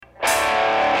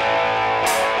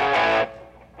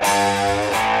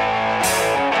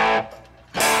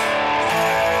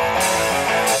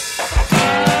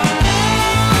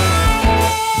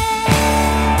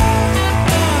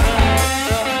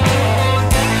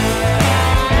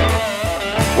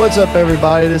What's up,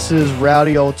 everybody? This is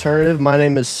Rowdy Alternative. My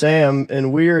name is Sam,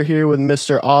 and we are here with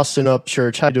Mr. Austin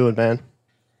Upchurch. How you doing, man?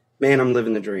 Man, I'm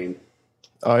living the dream.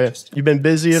 Oh, yeah. You been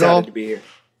busy at all? Excited to be here.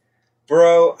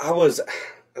 Bro,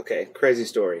 okay, crazy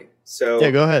story. So,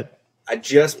 Yeah, go ahead. I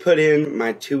just put in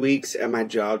my 2 weeks at my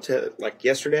job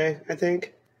yesterday, I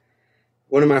think.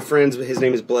 One of my friends, his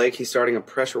name is Blake, he's starting a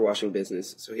pressure washing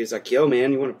business. So he's like, yo,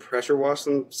 man, you want to pressure wash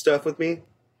some stuff with me?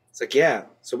 It's like, yeah.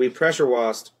 So we pressure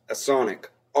washed a Sonic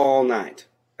all night.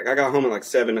 Like, I got home at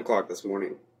 7 o'clock this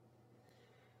morning.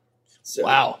 So,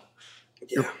 Wow.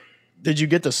 Yeah. Did you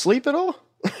get to sleep at all?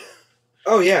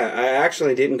 Oh, yeah. I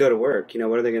actually didn't go to work.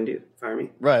 What are they going to do? Fire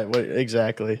me? Right.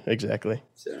 Exactly.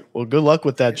 So. Well, good luck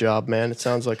with that job, man. It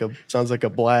sounds like a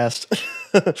blast.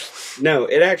 No,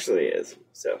 it actually is.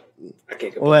 So I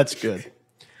can't go. Well, that's good.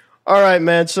 All right,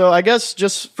 man. So I guess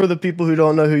just for the people who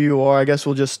don't know who you are, I guess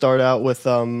we'll just start out with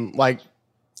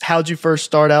how'd you first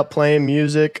start out playing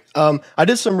music? I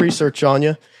did some research on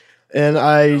you, and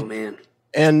Oh man.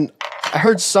 And I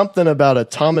heard something about a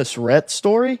Thomas Rhett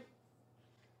story.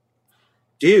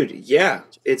 Dude, yeah.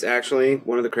 It's actually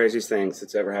one of the craziest things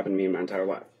that's ever happened to me in my entire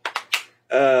life.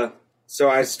 So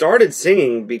I started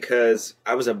singing because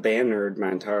I was a band nerd my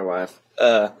entire life.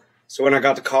 So when I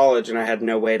got to college and I had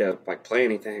no way to play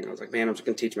anything, I was like, man, I'm just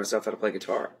going to teach myself how to play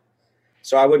guitar.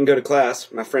 So I wouldn't go to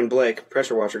class. My friend Blake,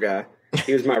 pressure washer guy,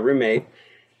 he was my roommate.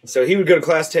 So he would go to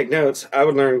class, take notes. I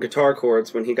would learn guitar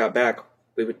chords. When he got back,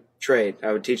 we would trade.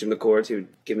 I would teach him the chords. He would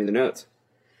give me the notes.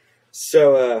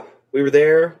 So we were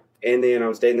there, and then I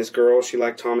was dating this girl. She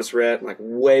liked Thomas Rhett,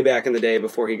 way back in the day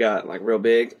before he got real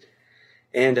big.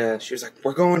 And she was like,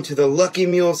 we're going to the Lucky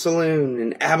Mule Saloon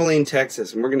in Abilene,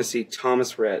 Texas, and we're going to see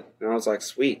Thomas Rhett. And I was like,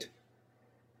 sweet.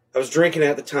 I was drinking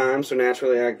at the time, so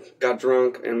naturally I got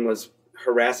drunk and was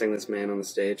harassing this man on the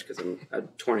stage because I'm a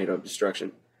tornado of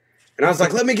destruction. And I was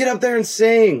like, let me get up there and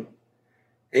sing.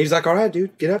 And he was like, all right,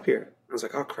 dude, get up here. I was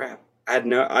like, oh, crap. I'd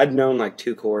known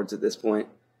 2 chords at this point.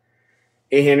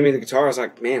 He handed me the guitar. I was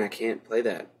like, man, I can't play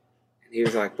that. And he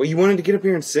was like, well, you wanted to get up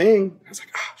here and sing? I was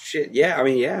like, oh, shit, yeah,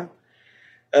 yeah.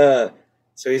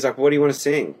 So he's like, what do you want to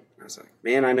sing? I was like,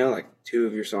 man, I know 2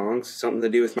 of your songs, something to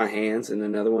do with my hands and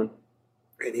another one.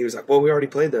 And he was like, well, we already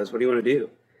played those. What do you want to do?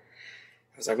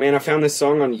 I was like, man, I found this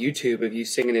song on YouTube of you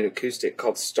singing it acoustic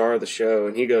called Star of the Show.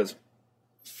 And he goes,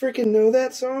 freaking know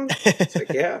that song? It's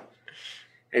like, yeah.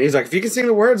 And he's like, if you can sing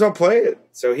the words, I'll play it.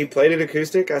 So he played it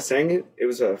acoustic. I sang it. It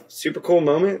was a super cool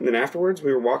moment. And then afterwards,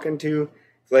 we were walking to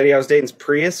the lady I was dating's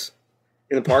Prius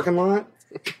in the parking lot.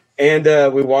 And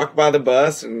we walked by the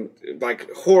bus, and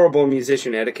horrible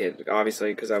musician etiquette,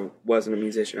 obviously, because I wasn't a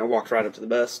musician. I walked right up to the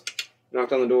bus,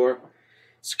 knocked on the door.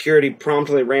 Security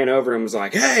promptly ran over and was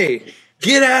like, hey,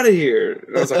 get out of here.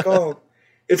 And I was like, oh,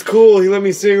 it's cool. He let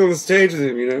me sing on the stage with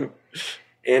him,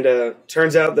 And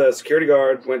turns out the security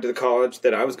guard went to the college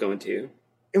that I was going to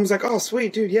and was like, oh,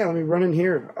 sweet, dude, yeah, let me run in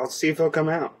here. I'll see if he'll come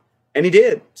out. And he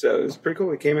did. So it was pretty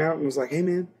cool. He came out and was like, hey,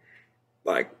 man,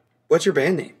 what's your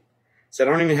band name? I said,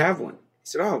 I don't even have one. He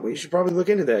said, oh, well, you should probably look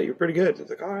into that. You're pretty good. I was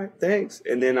like, all right, thanks.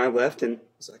 And then I left and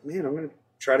was like, man, I'm going to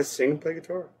try to sing and play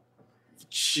guitar.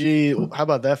 Gee, how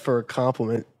about that for a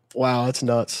compliment? Wow, that's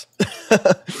nuts.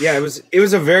 Yeah, it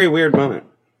was a very weird moment.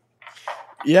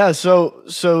 Yeah,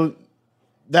 so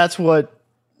that's what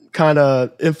kind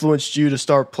of influenced you to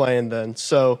start playing then.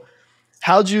 So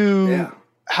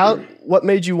what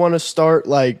made you want to start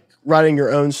writing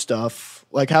your own stuff?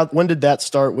 When did that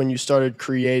start, when you started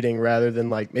creating rather than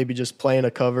maybe just playing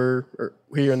a cover or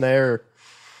here and there?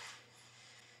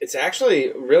 It's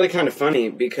actually really kind of funny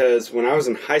because when I was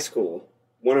in high school,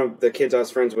 one of the kids I was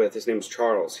friends with, his name was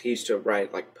Charles. He used to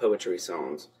write poetry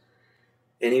songs.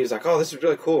 And he was like, oh, this is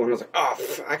really cool. And I was like,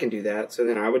 oh, I can do that. So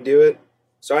then I would do it.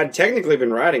 So I'd technically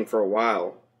been writing for a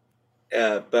while.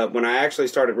 But when I actually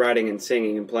started writing and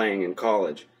singing and playing in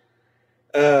college,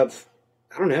 I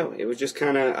don't know. It was just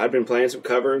kind of, I'd been playing some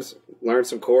covers, learned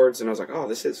some chords, and I was like, oh,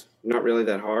 this is not really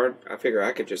that hard. I figure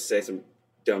I could just say some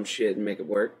dumb shit and make it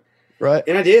work. Right.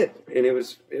 And I did. And it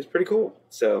was pretty cool.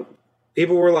 So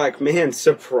people were like, man,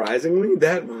 surprisingly,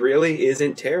 that really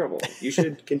isn't terrible. You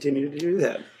should continue to do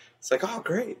that. It's like, oh,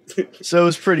 great. So it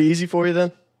was pretty easy for you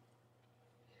then?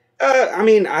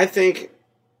 I think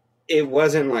it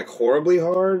wasn't horribly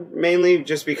hard, mainly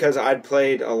just because I'd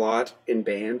played a lot in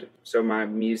band. So my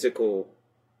musical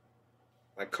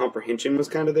comprehension was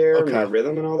kind of there, okay. My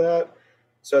rhythm and all that.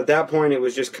 So at that point, it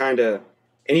was just kind of,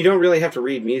 and you don't really have to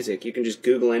read music. You can just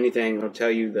Google anything, and it'll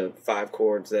tell you the 5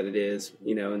 chords that it is,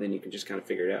 and then you can just kind of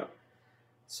figure it out.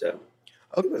 So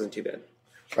it wasn't too bad.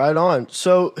 Right on.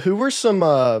 So who were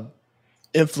some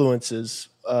influences,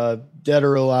 dead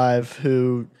or alive,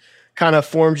 who kind of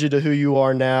formed you to who you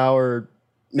are now, or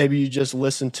maybe you just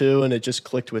listened to and it just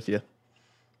clicked with you?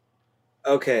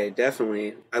 Okay,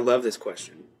 definitely. I love this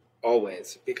question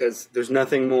always because there's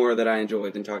nothing more that I enjoy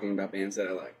than talking about bands that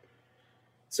I like.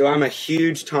 So I'm a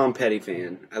huge Tom Petty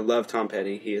fan. I love Tom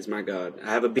Petty. He is my god. I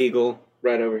have a beagle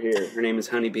right over here. Her name is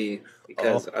Honeybee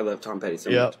because I love Tom Petty so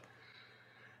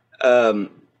much.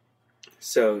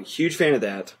 So huge fan of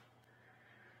that.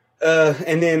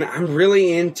 And then I'm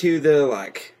really into the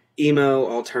like emo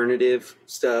alternative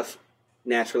stuff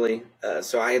naturally.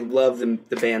 So I love the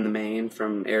band The Maine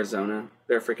from Arizona.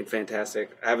 They're freaking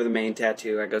fantastic. I have the Maine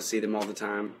tattoo. I go see them all the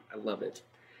time. I love it.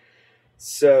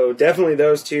 So definitely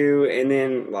those two. And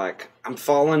then like I'm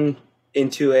falling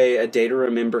into a Day to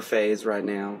Remember phase right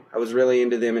now. I was really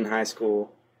into them in high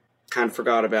school. Kind of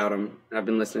forgot about them. I've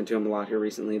been listening to them a lot here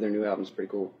recently. Their new album's pretty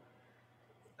cool.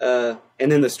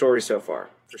 And then The Story So Far,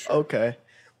 for sure. Okay.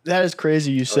 That is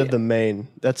crazy you said The Maine.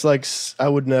 That's like, I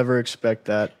would never expect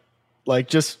that. Like,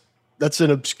 just, that's an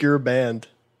obscure band.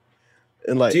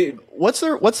 And like, dude, what's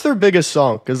their biggest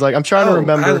song? Because like, I'm trying to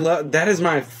remember. That is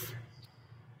my...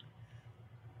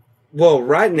 Well,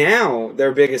 right now,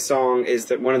 their biggest song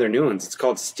is one of their new ones. It's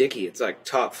called Sticky. It's like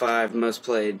top 5 most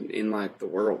played in like the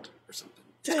world or something.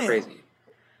 It's crazy.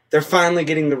 They're finally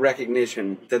getting the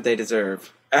recognition that they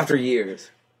deserve after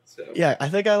years. So. Yeah, I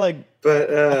think I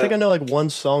think I know like one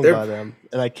song by them,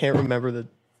 and I can't remember the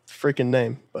freaking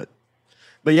name. But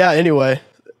yeah, anyway,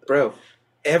 bro,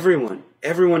 everyone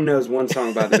knows one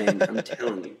song by the Maine. I'm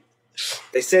telling you,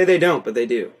 they say they don't, but they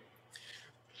do.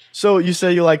 So you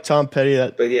say you like Tom Petty?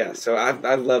 But yeah, so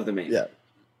I love the Maine. Yeah.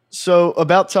 So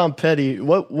about Tom Petty,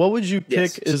 what would you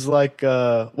pick is like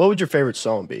what would your favorite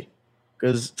song be?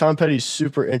 Because Tom Petty's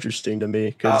super interesting to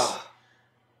me.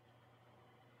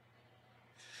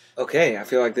 Okay, I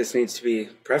feel like this needs to be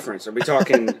preference. Are we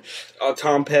talking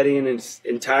Tom Petty in its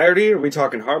entirety? Are we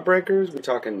talking Heartbreakers? Are we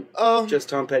talking just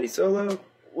Tom Petty solo?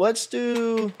 We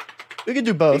could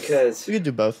do both. Because we could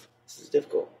do both. This is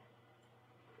difficult.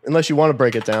 Unless you want to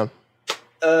break it down.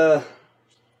 I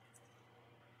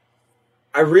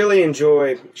really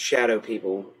enjoy Shadow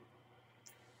People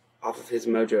off of his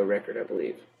Mojo record, I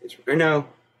believe. I don't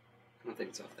think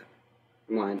it's off that.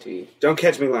 I'm lying to you. Don't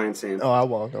catch me lying, Sam. Oh, I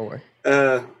won't. Don't worry.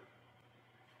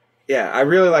 Yeah, I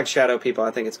really like Shadow People.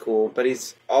 I think it's cool. But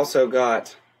he's also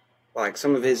got like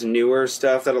some of his newer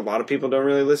stuff that a lot of people don't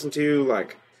really listen to,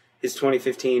 like his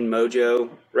 2015 Mojo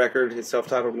record, his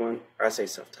self-titled one. Or I say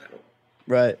self-titled.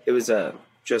 Right. It was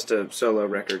just a solo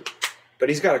record. But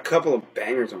he's got a couple of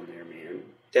bangers on there, man.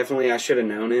 Definitely I Should Have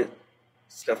Known It.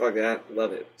 Stuff like that.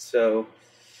 Love it. So,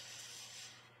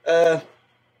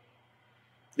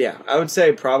 yeah, I would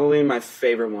say probably my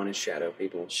favorite one is Shadow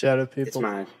People. Shadow People.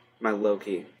 It's my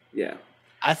low-key. Yeah.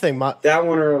 I think that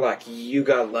one or like You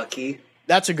Got Lucky.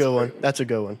 That's a good one. That's a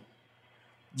good one.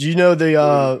 Do you know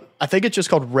the I think it's just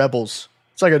called Rebels.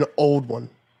 It's like an old one.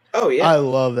 Oh yeah. I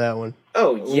love that one.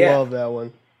 Oh yeah. Love that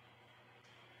one.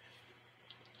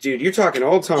 Dude, you're talking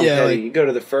old Tom Petty. Like, you go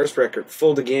to the first record,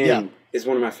 Fooled Again is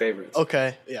one of my favorites.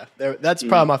 Okay. Yeah. That's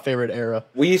probably my favorite era.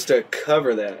 We used to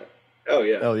cover that. Oh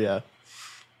yeah. Oh yeah.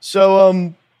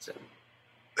 So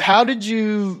how did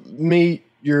you meet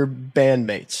your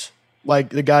bandmates,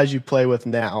 like the guys you play with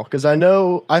now? Because I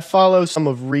know I follow some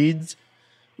of Reed's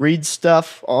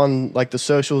stuff on like the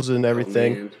socials and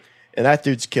everything, and that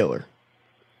dude's killer.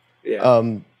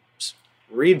 Yeah.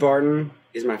 Reed Barton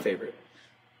is my favorite.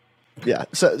 Yeah.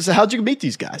 So how'd you meet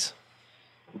these guys?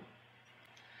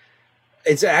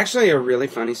 It's actually a really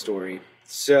funny story.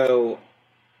 So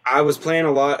I was playing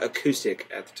a lot acoustic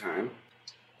at the time.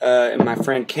 And my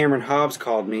friend Cameron Hobbs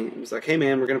called me. He was like, hey,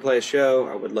 man, we're going to play a show.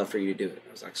 I would love for you to do it.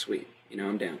 I was like, sweet.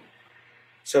 I'm down.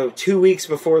 So 2 weeks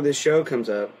before this show comes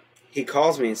up, he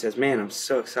calls me and says, man, I'm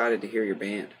so excited to hear your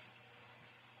band.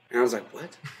 And I was like,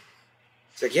 what?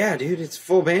 He's like, yeah, dude, it's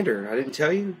full bander. I didn't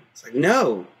tell you? It's like,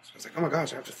 no. So I was like, oh, my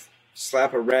gosh, I have to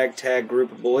slap a ragtag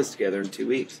group of boys together in 2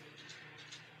 weeks.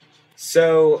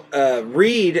 So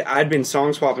Reed, I'd been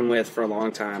song swapping with for a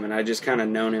long time, and I just kind of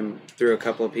known him through a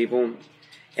couple of people.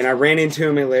 And I ran into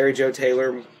him at Larry Joe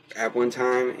Taylor at one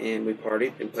time, and we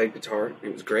partied and played guitar.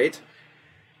 It was great.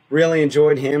 Really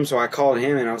enjoyed him, so I called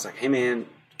him, and I was like, hey, man,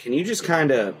 can you just kind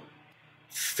of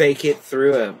fake it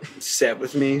through a set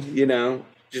with me,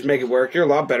 Just make it work. You're a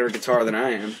lot better at guitar than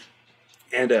I am.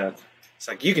 And it's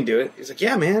like, you can do it. He's like,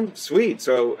 yeah, man, sweet.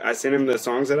 So I sent him the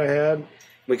songs that I had.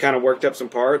 We kind of worked up some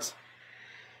parts.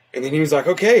 And then he was like,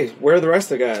 okay, where are the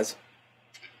rest of the guys?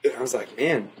 And I was like,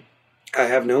 man, I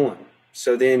have no one.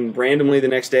 So then randomly the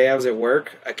next day I was at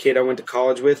work. A kid I went to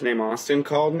college with named Austin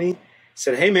called me.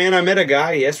 Said, hey, man, I met a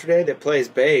guy yesterday that plays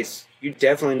bass. you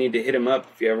definitely need to hit him up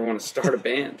if you ever want to start a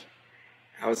band.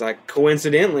 I was like,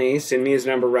 coincidentally, send me his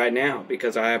number right now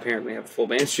because I apparently have a full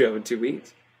band show in 2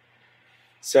 weeks.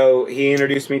 So he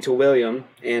introduced me to William,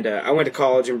 and I went to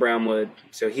college in Brownwood,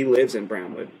 so he lives in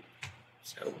Brownwood.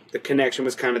 So the connection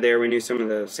was kind of there. We knew some of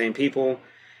the same people.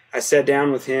 I sat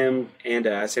down with him, and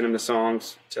I sent him the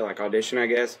songs to, like, audition, I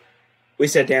guess. We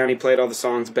sat down. He played all the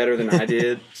songs better than I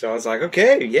did. So I was like,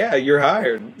 okay, yeah, you're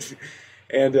hired.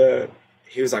 And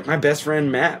he was like, my best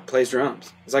friend, Matt, plays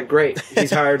drums. I was like, great.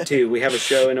 He's hired, too. We have a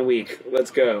show in a week. Let's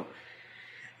go.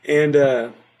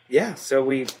 And, yeah, so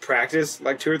we practiced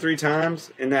like 2 or 3 times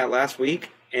in that last week,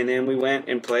 and then we went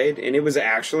and played, and it was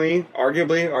actually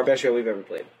arguably our best show we've ever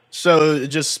played. So it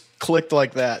just clicked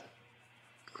like that.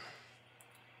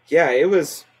 Yeah, it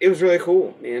was really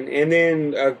cool, man. And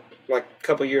then like a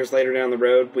couple years later down the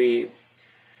road,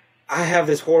 I have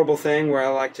this horrible thing where I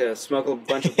like to smoke a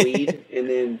bunch of weed and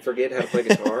then forget how to play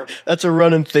guitar. That's a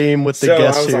running theme with the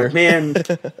guests here. So I was like, man,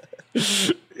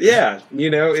 yeah,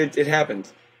 it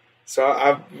happens. So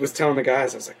I was telling the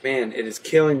guys, I was like, man, it is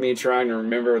killing me trying to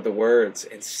remember the words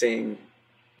and sing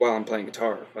while I'm playing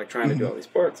guitar, like trying to do all these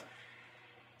parts.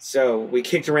 So we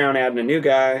kicked around adding a new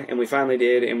guy, and we finally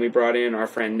did, and we brought in our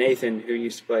friend Nathan, who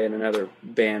used to play in another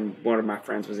band one of my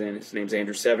friends was in. His name's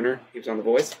Andrew Sevener. He was on The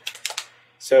Voice.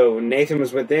 So Nathan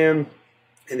was with them,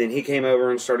 and then he came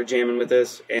over and started jamming with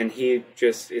us, and he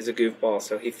just is a goofball,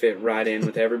 so he fit right in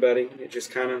with everybody. It just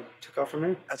kind of took off from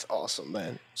there. That's awesome,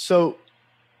 man. So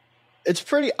it's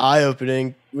pretty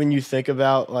eye-opening when you think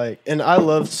about, like, and I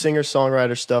love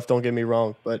singer-songwriter stuff, don't get me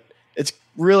wrong, but it's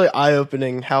really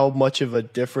eye-opening how much of a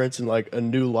difference and, like, a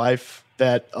new life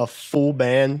that a full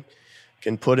band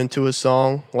can put into a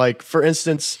song. Like, for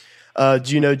instance, do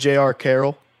you know J.R.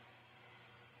 Carroll?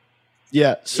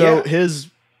 Yeah, so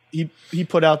he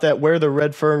put out that Where the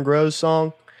Red Fern Grows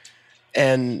song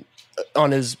and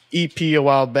on his EP a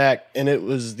while back, and it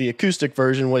was the acoustic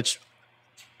version, which,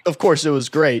 of course, it was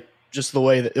great, just the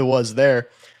way that it was there.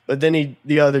 But then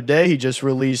the other day he just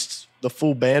released the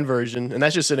full band version, and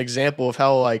that's just an example of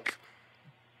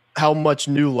how much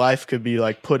new life could be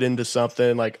like put into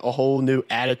something, like a whole new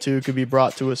attitude could be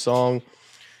brought to a song.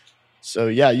 So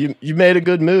yeah, you made a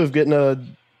good move getting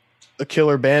a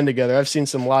killer band together. I've seen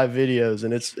some live videos,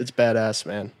 and it's badass,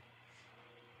 man.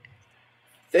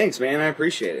 Thanks, man. I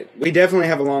appreciate it. We definitely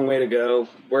have a long way to go.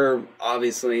 We're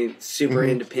obviously super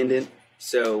independent,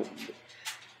 so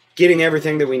getting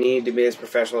everything that we need to be as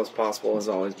professional as possible has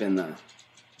always been the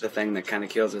thing that kind of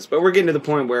kills us. But we're getting to the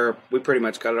point where we pretty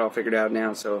much got it all figured out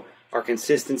now, so our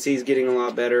consistency is getting a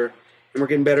lot better, and we're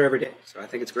getting better every day. So I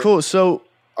think it's great. Cool. So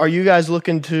are you guys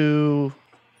looking to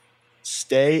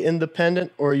stay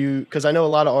independent, or because I know a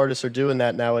lot of artists are doing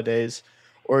that nowadays,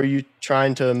 or are you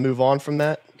trying to move on from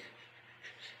that?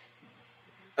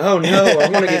 Oh, no, I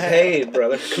want to get paid,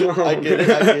 brother. Come on. I get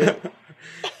it.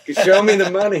 Show me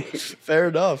the money. Fair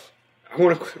enough. I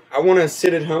want to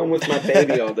sit at home with my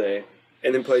baby all day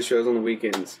and then play shows on the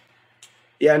weekends.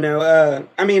 Yeah, no,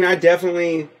 I mean, I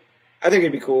think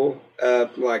it'd be cool.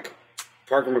 Like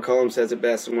Parker McCollum says it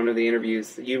best in one of the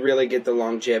interviews, you really get the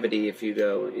longevity if you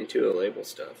go into a label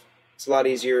stuff. It's a lot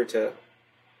easier to,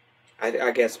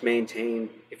 I guess, maintain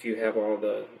if you have all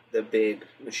the big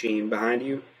machine behind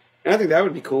you. And I think that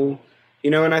would be cool.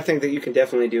 And I think that you can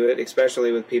definitely do it,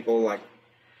 especially with people like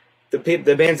the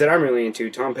bands that I'm really into.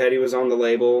 Tom Petty was on the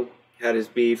label, had his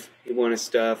beef, he won his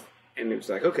stuff, and it was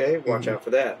like, okay, watch out for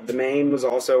that. The Maine was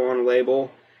also on a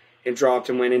label and dropped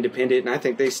and went independent, and I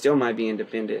think they still might be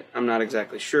independent. I'm not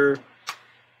exactly sure.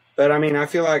 But, I mean, I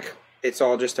feel like it's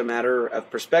all just a matter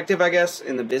of perspective, I guess,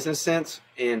 in the business sense,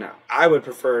 and I would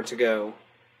prefer to go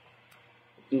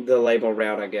the label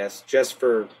route, I guess, just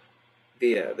for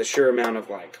the sure amount of,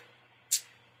 like,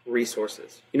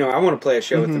 resources. I want to play a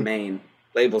show with the Maine.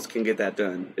 Labels can get that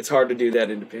done. It's hard to do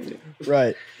that independent.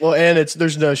 Right. Well, and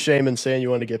there's no shame in saying you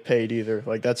want to get paid either.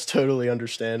 Like, that's totally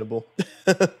understandable.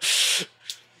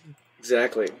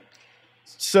 Exactly.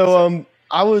 So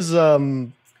I was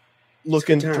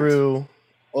looking through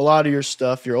a lot of your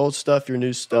stuff, your old stuff, your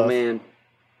new stuff. Oh, man.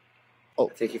 I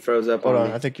think he froze up Hold on on.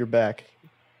 me. I think you're back.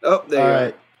 Oh, there you are. All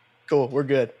right. Cool. We're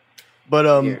good. But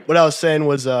what I was saying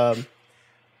was I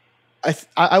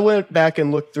went back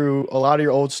and looked through a lot of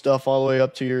your old stuff all the way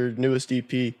up to your newest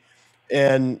EP.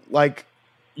 And like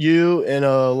you and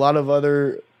a lot of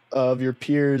other of your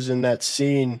peers in that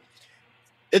scene,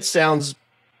 it sounds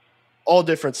all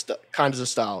different kinds of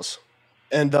styles.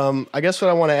 And I guess what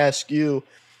I want to ask you,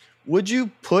 would you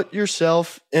put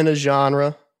yourself in a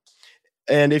genre?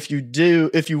 And if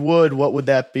you would, what would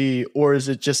that be? Or is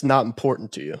it just not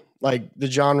important to you? Like the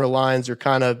genre lines are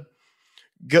kind of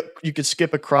you could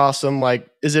skip across them. Like,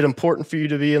 is it important for you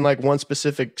to be in like one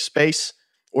specific space,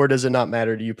 or does it not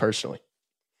matter to you personally?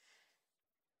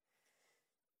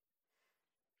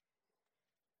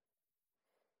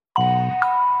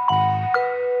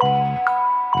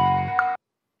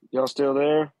 Y'all still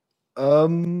there?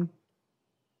 Um,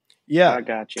 yeah. I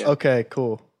got you. Okay,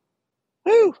 cool.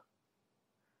 Woo!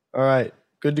 All right,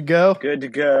 good to go. Good to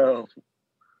go.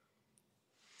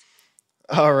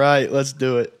 All right, let's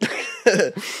do it.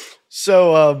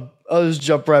 So I'll just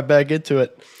jump right back into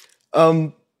it.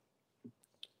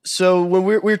 So when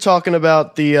we're talking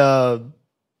about the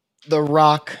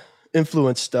rock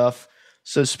influence stuff,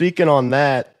 so speaking on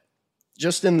that,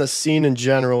 just in the scene in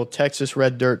general, Texas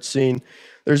red dirt scene,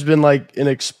 there's been like an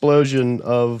explosion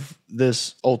of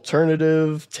this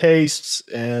alternative tastes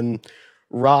and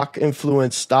rock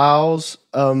influenced styles.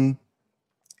 Do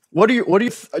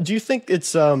you think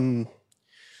it's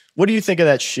what do you think of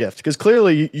that shift? Because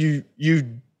clearly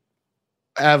you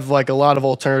have like a lot of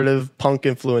alternative punk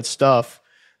influenced stuff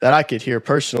that I could hear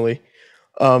personally.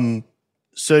 So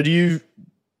do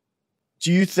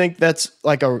you think that's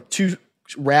like a too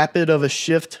rapid of a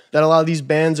shift that a lot of these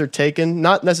bands are taking?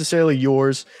 Not necessarily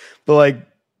yours, but like,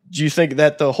 do you think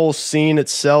that the whole scene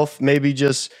itself maybe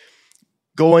just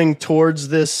going towards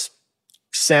this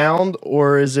sound,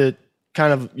 or is it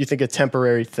kind of, you think, a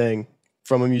temporary thing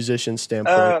from a musician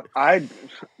standpoint?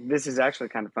 This is actually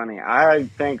kind of funny. I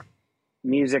think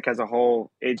music as a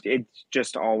whole, it's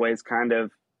just always kind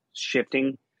of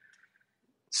shifting.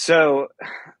 So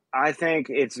I think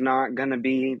it's not going to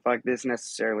be like this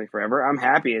necessarily forever. I'm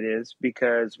happy it is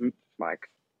because like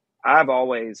I've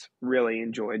always really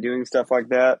enjoyed doing stuff like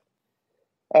that.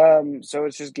 So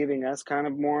it's just giving us kind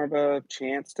of more of a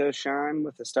chance to shine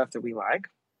with the stuff that we like.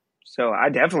 So I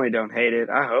definitely don't hate it.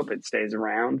 I hope it stays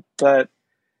around, but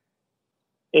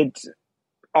it's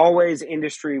always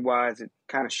industry wise, it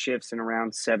kind of shifts in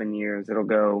around 7 years. It'll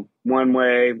go one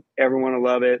way, everyone will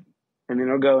love it, and then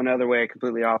it'll go another way,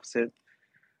 completely opposite.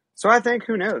 So I think,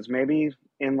 who knows, maybe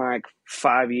in like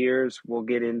 5 years, we'll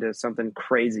get into something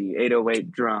crazy,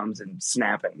 808 drums and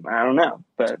snapping. I don't know,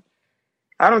 but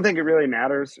I don't think it really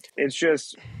matters. It's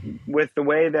just with the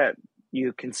way that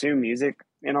you consume music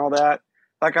and all that,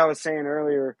 like I was saying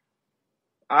earlier,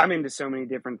 I'm into so many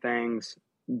different things.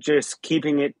 Just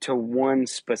keeping it to one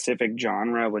specific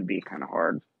genre would be kind of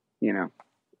hard, you know?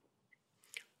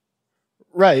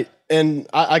 Right. And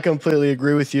I completely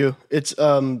agree with you. It's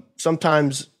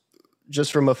sometimes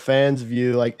just from a fan's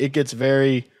view, like it gets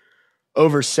very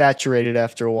oversaturated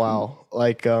after a while.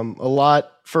 Like a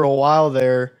lot for a while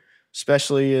there,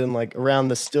 especially in like around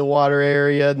the Stillwater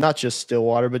area, not just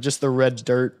Stillwater, but just the red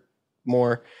dirt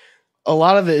more. A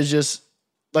lot of it is just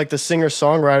like the singer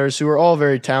songwriters who are all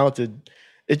very talented.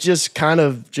 It just kind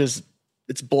of just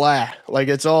it's blah. Like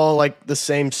it's all like the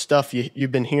same stuff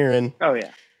you've been hearing. Oh,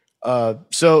 yeah.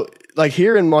 So like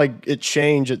hearing like it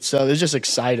change itself is just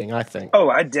exciting, I think. Oh,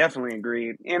 I definitely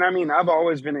agree. And I mean, I've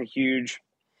always been a huge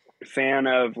fan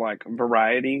of like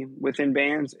variety within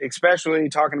bands, especially I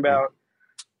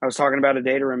was talking about A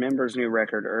Day to Remember's new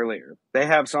record earlier. They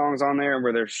have songs on there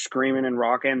where they're screaming and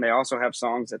rocking. They also have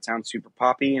songs that sound super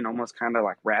poppy and almost kind of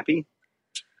like rappy.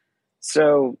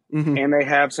 So, and they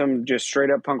have some just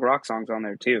straight up punk rock songs on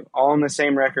there too, all on the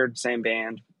same record, same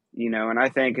band, you know, and I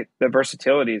think the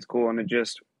versatility is cool and it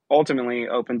just ultimately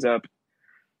opens up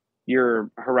your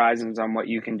horizons on what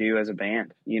you can do as a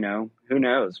band, you know, who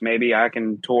knows? Maybe I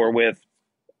can tour with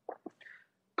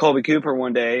Colby Cooper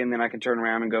one day and then I can turn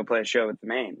around and go play a show at the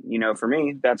Main. You know, for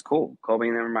me, that's cool. Colby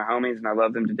and them are my homies and I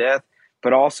love them to death.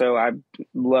 But also I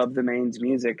love the Main's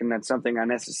music and that's something I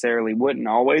necessarily wouldn't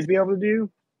always be able to do.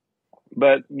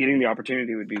 But getting the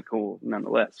opportunity would be cool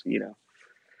nonetheless, you know.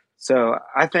 So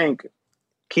I think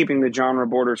keeping the genre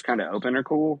borders kind of open are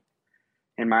cool,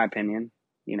 in my opinion.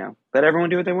 You know, let everyone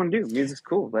do what they want to do. Music's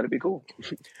cool. Let it be cool.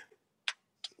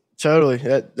 Totally.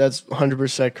 That's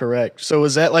 100% correct. So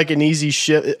is that like an easy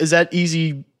shift? Is that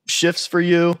easy shifts for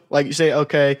you? Like you say,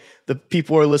 okay, the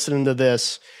people are listening to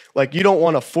this. Like you don't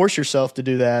want to force yourself to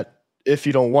do that if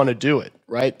you don't want to do it,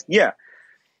 right? Yeah.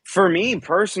 For me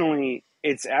personally,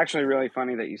 it's actually really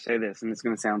funny that you say this, and it's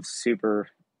going to sound super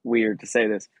weird to say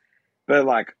this, but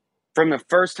like from the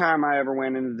first time I ever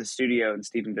went into the studio in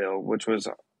Stephenville, which was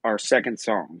our second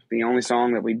song, the only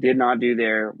song that we did not do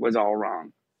there was All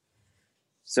Wrong.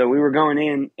 So we were going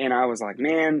in and I was like,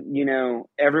 man, you know,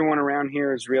 everyone around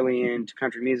here is really into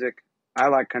country music. I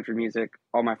like country music.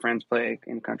 All my friends play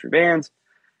in country bands.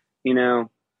 You know,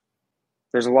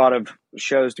 there's a lot of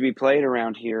shows to be played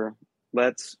around here.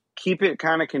 Let's keep it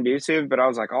kind of conducive. But I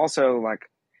was like, also like,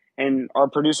 and our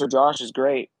producer Josh is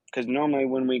great. because normally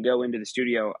when we go into the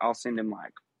studio, I'll send him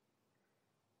like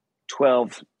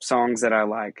 12 songs that I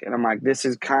like. And I'm like, this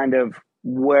is kind of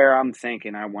where I'm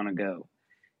thinking I want to go.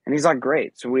 And he's like,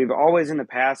 great. So we've always in the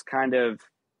past kind of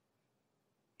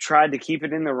tried to keep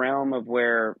it in the realm of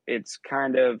where it's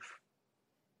kind of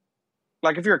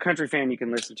like if you're a country fan, you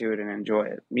can listen to it and enjoy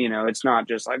it. You know, it's not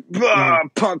just like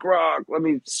punk rock. Let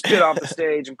me spit off the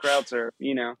stage and crowd surf.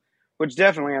 You know, which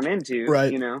definitely I'm into.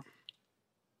 Right. You know,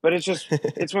 but it's just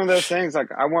it's one of those things.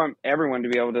 Like I want everyone to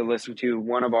be able to listen to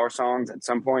one of our songs at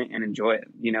some point and enjoy it.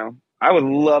 You know, I would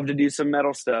love to do some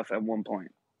metal stuff at one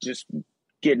point, just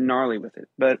get gnarly with it.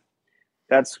 But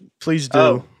that's please do.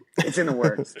 Oh, it's in the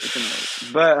works. It's in the works.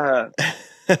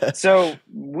 But so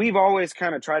we've always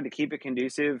kind of tried to keep it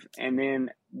conducive. And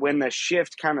then when the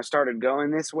shift kind of started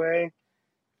going this way,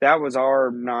 that was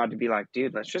our nod to be like,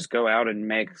 dude, let's just go out and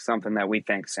make something that we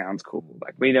think sounds cool.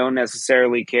 Like we don't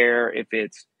necessarily care if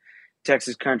it's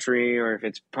Texas country or if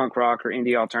it's punk rock or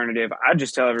indie alternative. I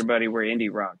just tell everybody we're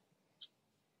indie rock,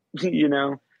 you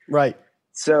know? Right.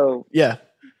 So yeah,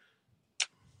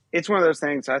 it's one of those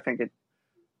things. I think it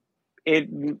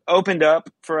opened up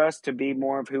for us to be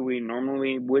more of who we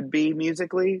normally would be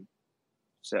musically.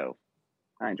 So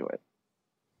I enjoy it.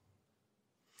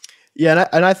 Yeah,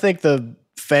 and I think the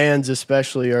fans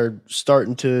especially are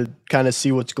starting to kind of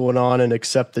see what's going on and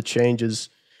accept the changes,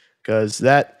 because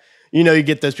that, you know, you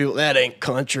get those people, that ain't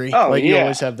country. Oh, like you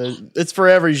always have it's for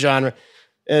every genre.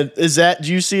 And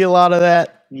do you see a lot of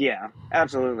that? Yeah,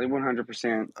 absolutely.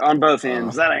 100% on both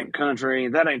ends. That ain't country.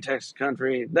 That ain't Texas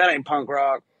country. That ain't punk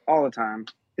rock. All the time.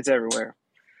 It's everywhere.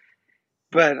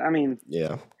 But I mean,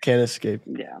 yeah, can't escape.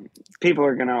 Yeah. People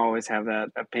are going to always have that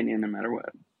opinion no matter what.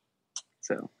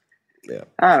 So, yeah,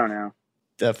 I don't know.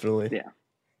 Definitely. Yeah.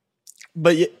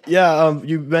 But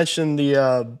you mentioned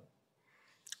the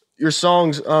your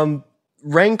songs,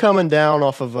 Rain Coming Down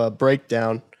off of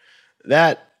Breakdown.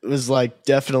 That was like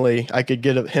definitely, I could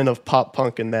get a hint of pop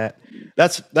punk in that.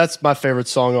 That's my favorite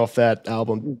song off that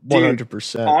album,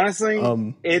 100%. Honestly,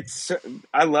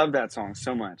 I love that song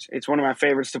so much. It's one of my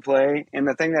favorites to play. And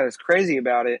the thing that is crazy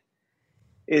about it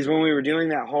is when we were doing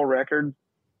that whole record,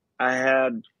 I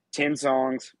had 10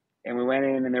 songs and we went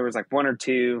in and there was like one or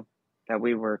two that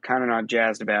we were kind of not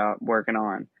jazzed about working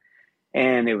on.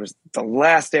 And it was the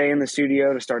last day in the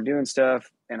studio to start doing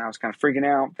stuff. And I was kind of freaking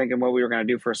out, thinking what we were going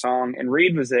to do for a song. And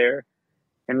Reed was there.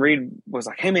 And Reed was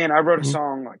like, hey, man, I wrote a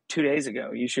song like 2 days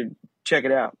ago. You should check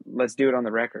it out. Let's do it on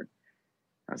the record.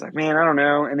 I was like, man, I don't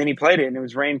know. And then he played it, and it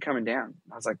was Rain Coming Down.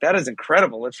 I was like, that is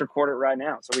incredible. Let's record it right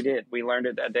now. So we did. We learned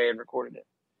it that day and recorded it.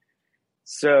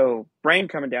 So Rain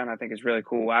Coming Down, I think, is really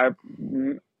cool.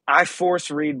 I force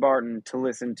Reed Barton to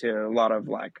listen to a lot of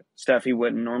like stuff he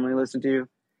wouldn't normally listen to,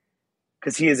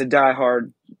 because he is a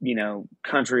diehard, you know,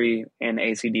 country and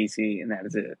AC/DC, and that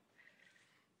is it.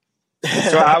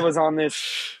 So I was on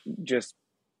this just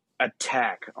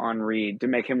attack on Reed to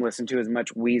make him listen to as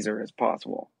much Weezer as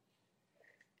possible.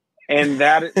 And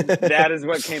that is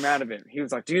what came out of it. He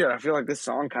was like, dude, I feel like this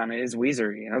song kind of is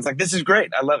Weezer-y. And I was like, this is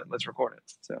great. I love it. Let's record it.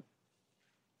 So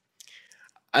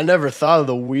I never thought of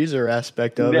the Weezer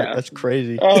aspect of it. That's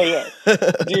crazy. Oh, yeah.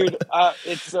 Dude,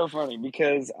 it's so funny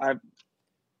because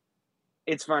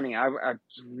it's funny. I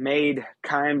made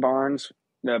Kyan Barnes,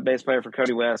 the bass player for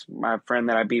Cody West, my friend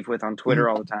that I beef with on Twitter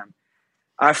all the time.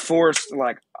 I forced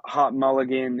like Hot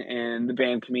Mulligan and the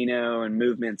band Camino and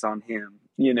Movements on him,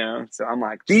 you know? So I'm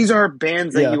like, these are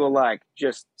bands that you will like.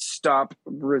 Just stop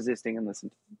resisting and listen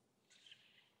to them.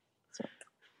 So.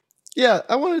 Yeah,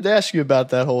 I wanted to ask you about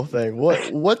that whole thing.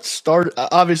 What started?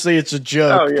 Obviously, it's a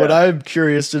joke, but I'm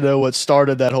curious to know what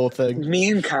started that whole thing.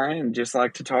 Me and Kyan just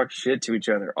like to talk shit to each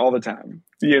other all the time,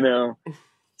 you know?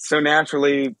 So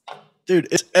naturally... Dude,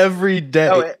 it's every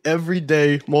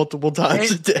day, multiple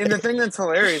times a day. And the thing that's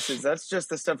hilarious is that's just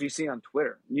the stuff you see on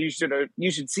Twitter. You should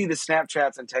see the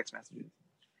Snapchats and text messages.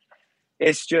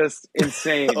 It's just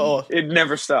insane. It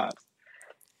never stops.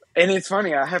 And it's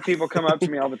funny. I have people come up to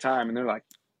me all the time, and they're like,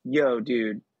 yo,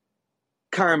 dude,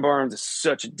 Kyan Barnes is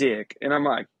such a dick. And I'm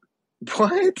like,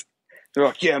 what? They're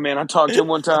like, yeah, man, I talked to him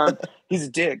one time. He's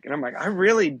a dick. And I'm like, I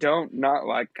really don't not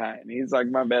like Kyan. He's like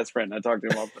my best friend. I talk to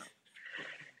him all the time.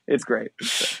 It's great.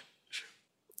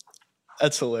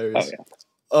 That's hilarious.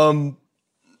 Oh, yeah.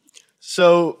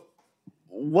 So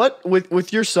what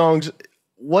with your songs,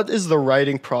 what is the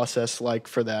writing process like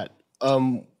for that?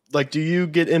 Like, do you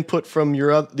get input from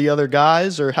the other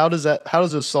guys, or how does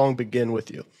a song begin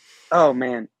with you? Oh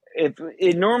man,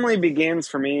 it normally begins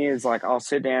for me is like I'll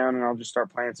sit down and I'll just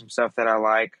start playing some stuff that I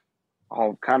like.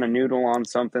 I'll kind of noodle on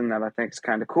something that I think is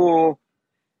kind of cool.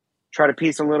 Try to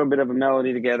piece a little bit of a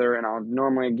melody together, and I'll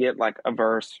normally get like a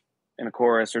verse in a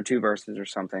chorus or 2 verses or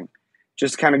something.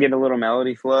 Just kind of get a little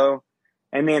melody flow.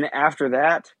 And then after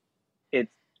that,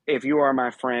 if you are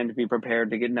my friend, be prepared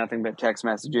to get nothing but text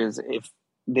messages if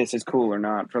this is cool or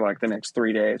not for like the next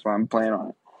 3 days while I'm playing on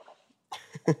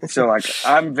it. So like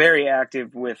I'm very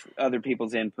active with other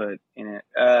people's input in it.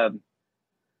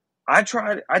 I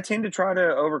tend to try to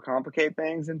overcomplicate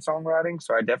things in songwriting.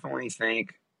 So I definitely think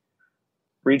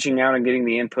reaching out and getting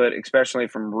the input, especially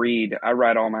from Reed, I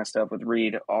write all my stuff with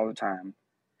Reed all the time.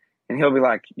 And he'll be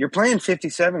like, "You're playing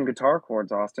 57 guitar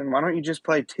chords, Austin. Why don't you just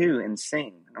play 2 and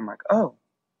sing?" And I'm like, "Oh,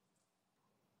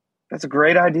 that's a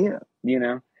great idea," you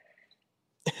know?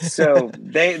 So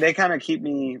they kind of keep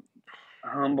me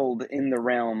humbled in the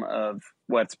realm of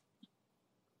what's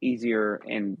easier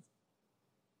and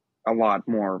a lot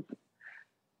more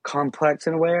complex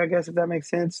in a way, I guess, if that makes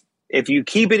sense. If you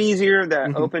keep it easier,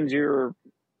 that opens your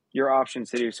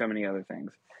options to do so many other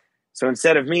things. So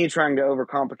instead of me trying to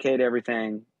overcomplicate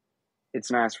everything, it's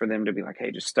nice for them to be like,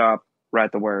 "Hey, just stop,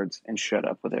 write the words, and shut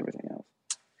up with everything else."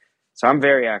 So I'm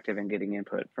very active in getting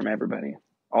input from everybody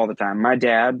all the time. My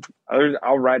dad,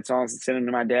 I'll write songs and send them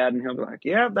to my dad, and he'll be like,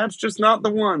 "Yeah, that's just not the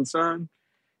one, son.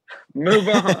 Move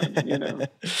on," you know?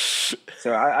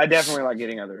 So I definitely like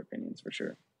getting other opinions for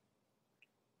sure.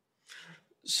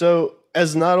 So,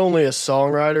 as not only a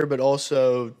songwriter but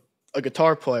also a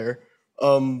guitar player,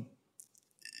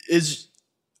 is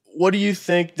what do you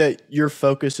think that your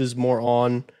focus is more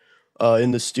on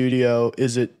in the studio?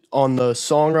 Is it on the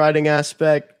songwriting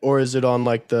aspect, or is it on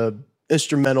like the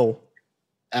instrumental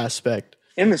aspect?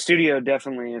 In the studio,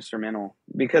 definitely instrumental,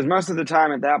 because most of the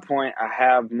time at that point, I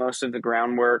have most of the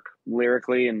groundwork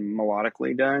lyrically and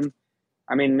melodically done.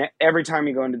 I mean, every time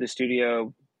you go into the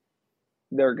studio,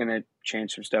 they're going to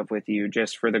change some stuff with you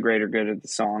just for the greater good of the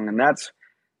song. And that's,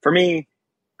 for me,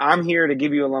 I'm here to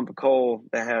give you a lump of coal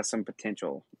that has some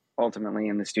potential ultimately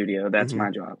in the studio. That's my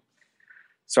job.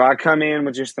 So I come in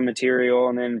with just the material,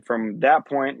 and then from that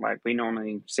point, like we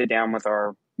normally sit down with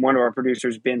one of our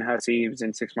producers, Ben Hussey, who's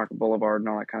in 6 Market Boulevard and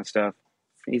all that kind of stuff.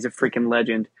 He's a freaking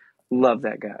legend. Love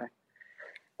that guy.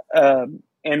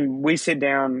 And we sit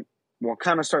down, we'll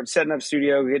kind of start setting up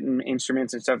studio, getting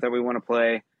instruments and stuff that we want to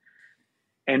play.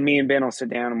 And me and Ben will sit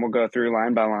down and we'll go through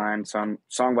line by line, song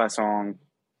by song,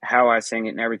 how I sing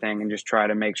it and everything, and just try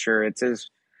to make sure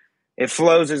it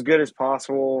flows as good as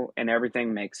possible and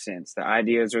everything makes sense. The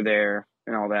ideas are there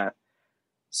and all that.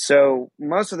 So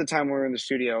most of the time we're in the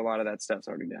studio, a lot of that stuff's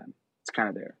already done. It's kind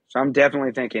of there. So I'm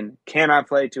definitely thinking, can I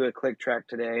play to a click track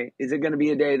today? Is it going to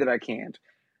be a day that I can't?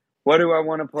 What do I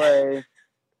want to play?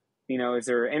 You know, is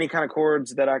there any kind of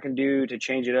chords that I can do to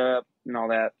change it up and all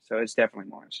that? So it's definitely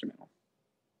more instrumental.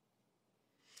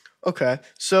 Okay.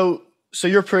 So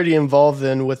you're pretty involved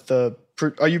then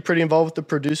are you pretty involved with the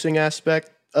producing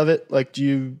aspect of it? Like, do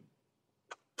you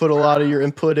put a lot of your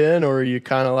input in, or you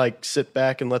kind of like sit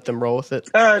back and let them roll with it?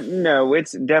 No,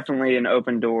 it's definitely an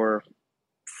open door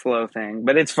flow thing.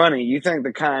 But it's funny. You think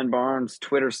the Kyan Barnes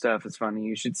Twitter stuff is funny.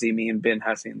 You should see me and Ben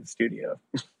Hussey in the studio.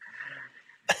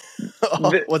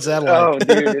 What's that like? Oh,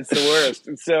 dude, it's the worst.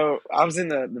 So I was in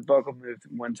the vocal booth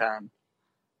one time,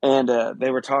 and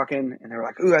they were talking, and they were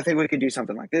like, "Ooh, I think we could do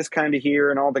something like this kind of here."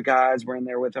 And all the guys were in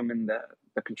there with them in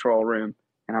the control room,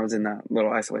 and I was in that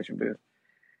little isolation booth.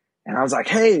 And I was like,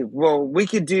 "Hey, well, we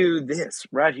could do this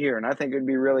right here, and I think it would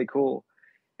be really cool."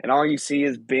 And all you see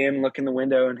is Ben look in the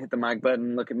window and hit the mic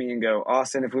button, look at me and go,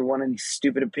 "Austin, if we want any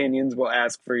stupid opinions, we'll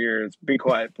ask for yours. Be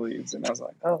quiet, please." And I was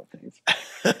like, "Oh, thanks."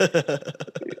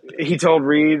 He told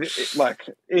Reed, like,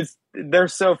 they're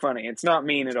so funny. It's not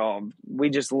mean at all.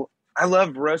 I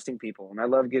love roasting people, and I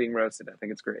love getting roasted. I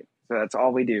think it's great. So that's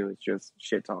all we do is just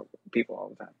shit talk people all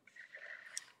the time.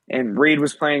 And Reed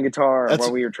was playing guitar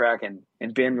while we were tracking,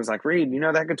 and Ben was like, "Reed, you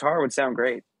know, that guitar would sound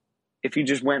great if you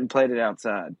just went and played it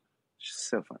outside." It's just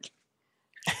so funny.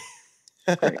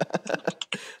 Great.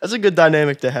 That's a good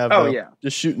dynamic to have. Oh, though. yeah.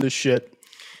 Just shooting the shit.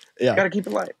 Yeah. Gotta keep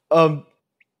it light.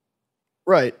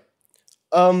 Right.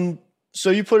 So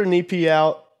you put an EP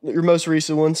out, your most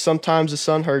recent one, "Sometimes the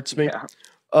Sun Hurts Me."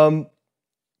 Yeah.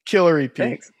 Killer EP.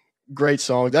 Thanks. Great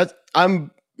song.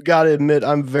 Gotta admit,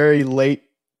 I'm very late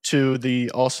to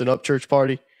the Austin Upchurch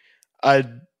party. I've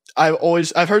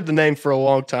heard the name for a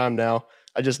long time now.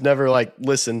 I just never like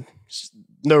listened.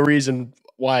 No reason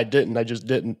why I didn't. I just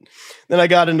didn't. Then I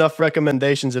got enough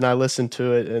recommendations and I listened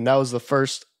to it, and that was the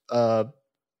first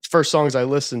songs I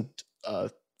listened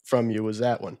from you was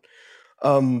that one.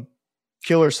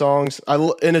 Killer songs.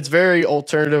 And it's very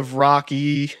alternative,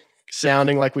 rocky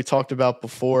sounding, like we talked about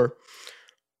before.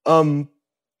 I'm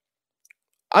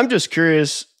just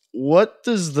curious, what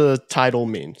does the title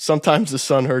mean? Sometimes the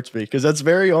sun hurts me, because that's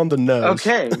very on the nose.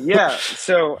 Okay, yeah.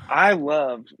 So I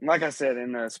loved, like I said,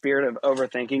 in the spirit of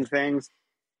overthinking things,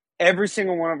 every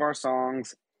single one of our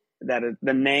songs, that is,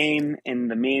 the name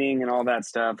and the meaning and all that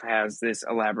stuff has this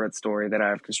elaborate story that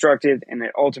I've constructed, and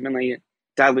it ultimately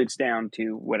dilutes down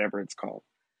to whatever it's called.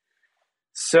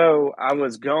 So I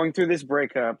was going through this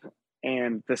breakup,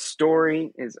 and the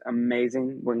story is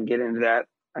amazing. We can get into that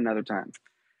another time.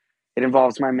 It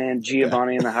involves my man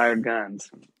Giovanni and the Hired Guns.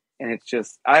 And it's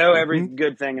just, I owe every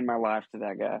good thing in my life to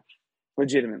that guy,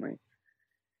 legitimately.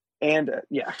 And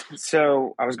yeah,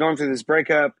 so I was going through this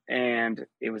breakup, and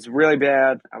it was really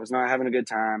bad. I was not having a good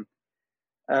time.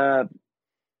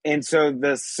 And so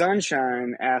the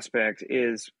sunshine aspect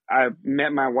is, I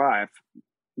met my wife,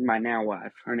 my now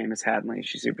wife. Her name is Hadley.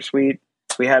 She's super sweet.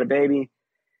 We had a baby,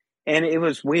 and it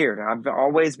was weird. I've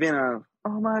always been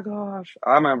oh my gosh,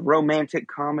 I'm a romantic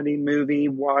comedy movie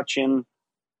watching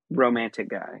romantic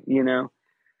guy, you know?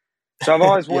 So I've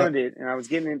always wanted it, and I was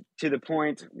getting to the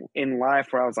point in life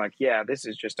where I was like, yeah, this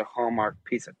is just a Hallmark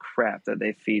piece of crap that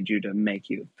they feed you to make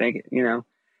you think it, you know?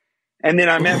 And then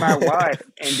I met my wife,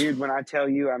 and dude, when I tell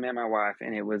you I met my wife,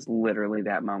 and it was literally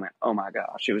that moment, oh my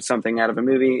gosh, it was something out of a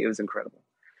movie. It was incredible.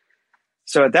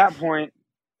 So at that point,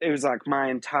 it was like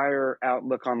my entire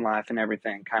outlook on life and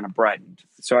everything kind of brightened.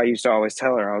 So I used to always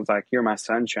tell her, I was like, you're my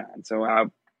sunshine. So I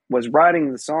was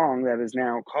writing the song that is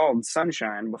now called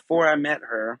Sunshine. Before I met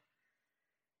her,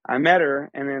 and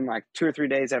then like 2 or 3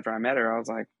 days after I met her, I was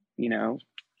like, you know,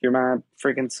 you're my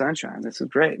freaking sunshine. This is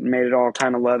great. And made it all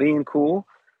kind of lovey and cool.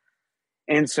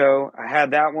 And so I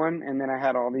had that one, and then I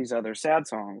had all these other sad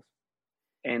songs.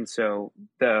 And so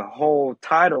the whole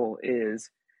title is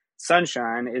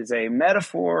Sunshine is a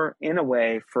metaphor in a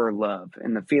way for love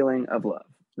and the feeling of love,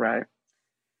 right?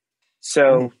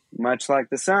 So much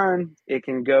like the sun, it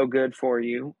can go good for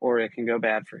you or it can go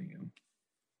bad for you.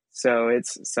 So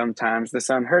it's sometimes the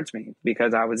sun hurts me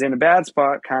because I was in a bad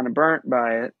spot, kind of burnt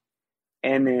by it.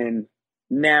 And then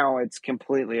now it's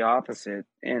completely opposite,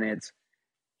 and it's,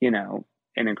 you know,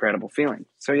 an incredible feeling.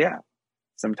 So yeah,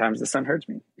 sometimes the sun hurts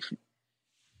me.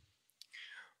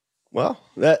 Well,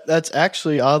 that's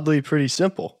actually oddly pretty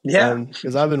simple. Yeah.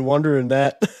 Because I've been wondering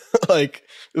that, like,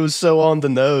 it was so on the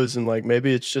nose, and like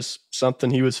maybe it's just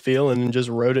something he was feeling and just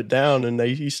wrote it down, and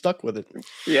he stuck with it.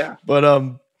 Yeah.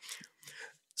 But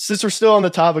since we're still on the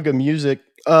topic of music,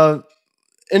 an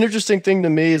interesting thing to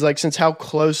me is, like, since how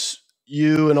close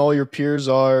you and all your peers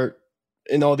are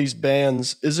in all these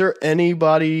bands, is there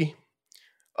anybody,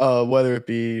 whether it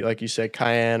be, like you said,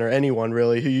 Cayenne or anyone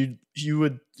really, who you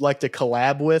would like to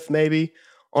collab with maybe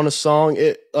on a song?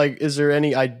 Is there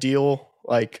any ideal,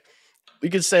 like, we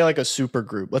could say like a super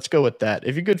group. Let's go with that.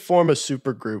 If you could form a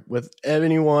super group with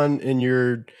anyone in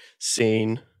your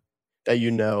scene that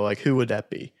you know, like, who would that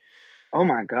be? Oh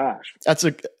my gosh. That's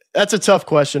a tough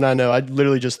question. I know. I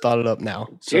literally just thought it up now.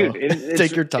 So dude,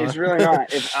 take your time. It's really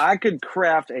not. If I could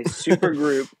craft a super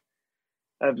group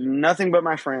of nothing but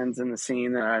my friends in the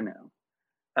scene that I know,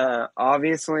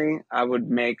 obviously I would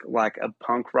make like a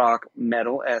punk rock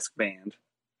metal-esque band.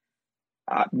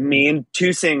 Me and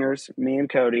 2 singers, me and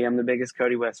Cody. I'm the biggest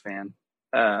Cody West fan.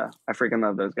 I freaking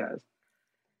love those guys.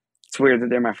 It's weird that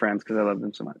they're my friends because I love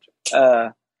them so much.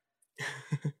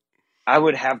 I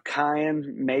would have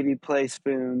Kyan maybe play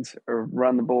spoons or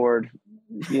run the board,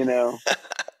 you know.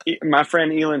 My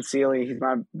friend Elon Seeley, he's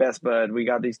my best bud. We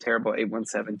got these terrible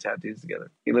 817 tattoos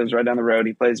together. He lives right down the road.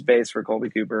 He plays bass for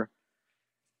Colby Cooper.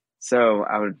 So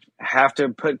I would have to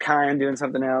put Kyan doing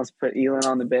something else, put Elon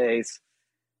on the bass.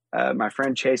 My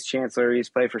friend Chase Chancellor, he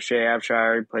used to play for Shay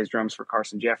Abshire. He plays drums for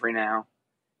Carson Jeffrey now.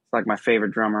 It's like my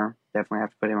favorite drummer. Definitely have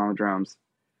to put him on the drums.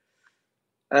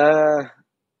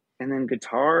 And then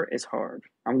guitar is hard.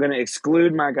 I'm going to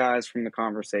exclude my guys from the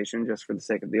conversation just for the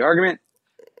sake of the argument.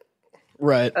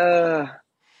 Right. Man,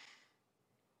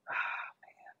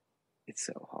 it's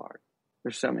so hard.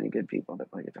 There's so many good people that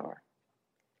play guitar.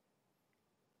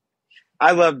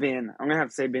 I love Ben. I'm going to have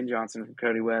to say Ben Johnson from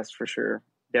Cody West for sure.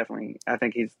 Definitely. I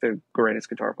think he's the greatest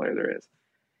guitar player there is.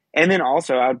 And then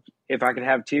also, if I could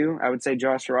have 2, I would say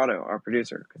Josh Serrato, our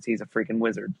producer, because he's a freaking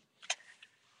wizard.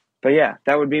 But yeah,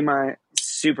 that would be my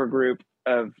super group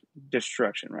of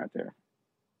destruction right there.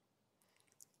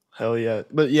 Hell yeah.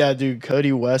 But yeah, dude,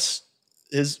 Cody West,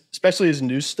 especially his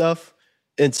new stuff,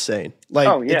 insane.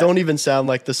 Like, It don't even sound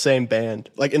like the same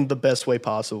band, like, in the best way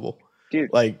possible.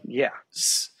 Dude, like, yeah.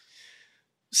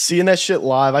 Seeing that shit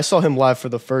live, I saw him live for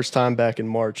the first time back in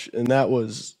March, and that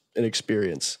was an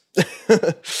experience.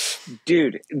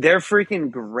 Dude, they're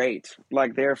freaking great.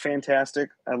 Like, they're fantastic.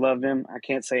 I love them. I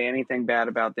can't say anything bad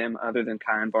about them other than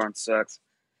Kyan Barnes sucks.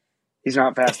 He's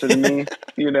not faster than me,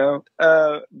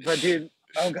 But dude,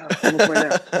 oh god, I'm gonna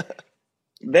point out.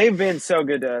 They've been so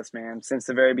good to us, man, since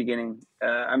the very beginning.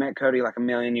 I met Cody like a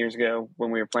million years ago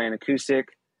when we were playing acoustic.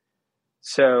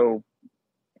 So,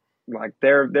 like,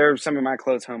 they're some of my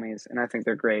close homies, and I think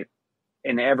they're great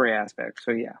in every aspect.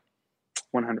 So, yeah,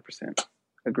 100%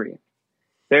 agree.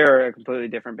 They're a completely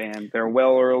different band. They're a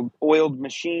well-oiled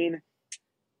machine.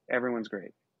 Everyone's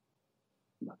great.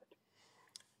 Love it.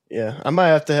 Yeah, I might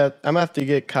have to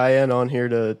get Cayenne on here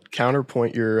to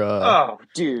counterpoint your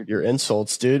dude, your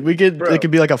insults, dude. It Bro, could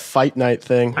be like a fight night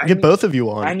thing. Get both of you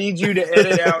on. I need you to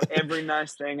edit out every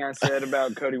nice thing I said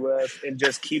about Cody West and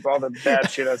just keep all the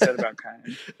bad shit I said about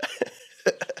Cayenne.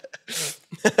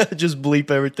 Just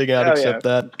bleep everything out except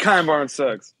that. Cayenne Barnes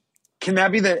sucks. Can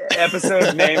that be the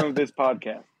episode name of this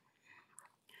podcast?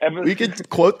 We could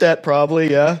quote that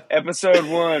probably, yeah. Episode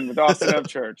 1 with Austin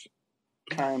Upchurch.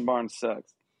 Cayenne Barnes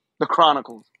sucks. The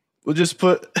Chronicles. We'll just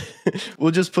put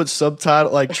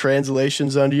subtitle like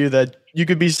translations under you that you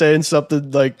could be saying something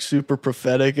like super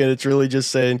prophetic and it's really just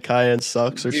saying Cayenne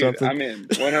sucks or something. I'm in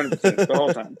 100% the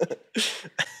whole time.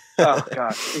 Oh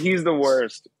gosh, he's the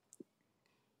worst.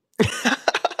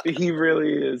 He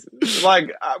really is. Like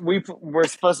we're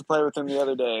supposed to play with him the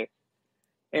other day,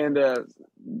 and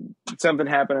something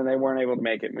happened and they weren't able to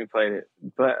make it, and we played it.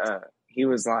 But he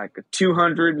was like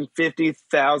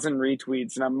 250,000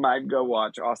 retweets, and I might go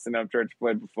watch Austin Upchurch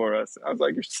play before us. I was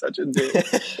like, "You're such a dick."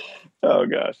 Oh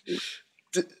gosh,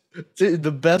 dude,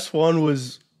 the best one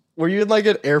was, were you in like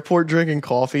an airport drinking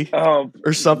coffee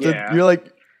or something? Yeah. You're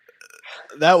like,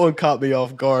 that one caught me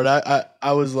off guard.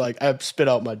 I was like, I spit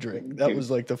out my drink. That was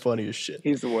like the funniest shit.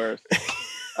 He's the worst.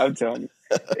 I'm telling you.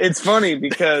 It's funny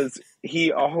because he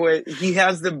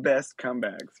has the best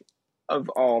comebacks of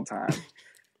all time.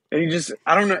 And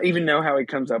I don't even know how he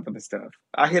comes up with the stuff.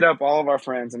 I hit up all of our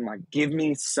friends and I'm like, give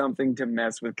me something to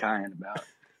mess with Cayenne about.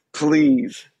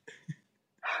 Please.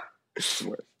 It's the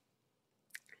worst.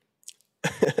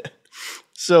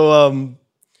 So,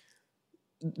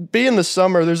 being the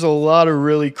summer, there's a lot of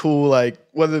really cool, like,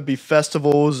 whether it be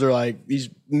festivals or like these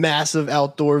massive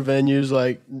outdoor venues,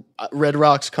 like Red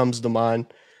Rocks comes to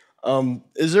mind.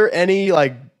 Is there any,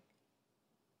 like,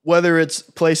 whether it's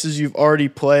places you've already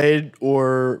played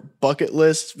or bucket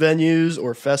list venues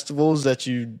or festivals that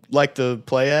you'd like to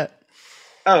play at?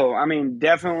 Oh, I mean,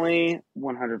 definitely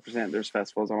 100% there's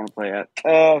festivals I want to play at.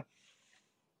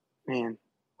 Man,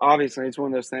 obviously it's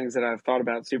one of those things that I've thought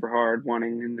about super hard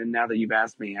wanting, and then now that you've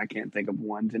asked me, I can't think of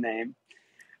one to name.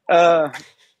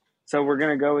 So we're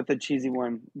going to go with the cheesy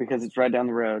one because it's right down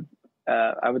the road.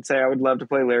 I would say I would love to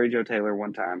play Larry Joe Taylor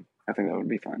one time. I think that would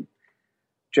be fun.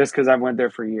 Just because I went there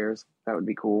for years. That would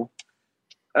be cool.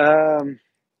 I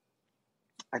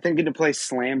think getting to play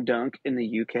Slam Dunk in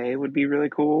the UK would be really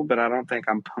cool, but I don't think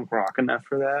I'm punk rock enough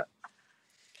for that.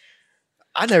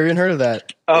 I never even heard of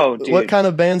that. Oh, dude. What kind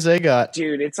of bands they got?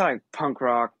 Dude, it's like punk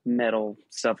rock, metal,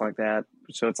 stuff like that.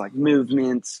 So it's like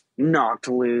Movements, Knocked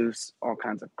Loose, all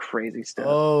kinds of crazy stuff.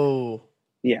 Oh.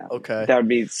 Yeah. Okay. That would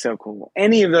be so cool.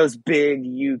 Any of those big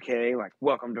UK, like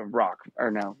Welcome to Rock,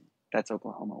 or no, that's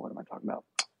Oklahoma. What am I talking about?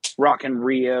 Rock in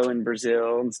Rio in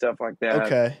Brazil and stuff like that.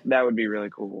 Okay. That would be really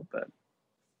cool. But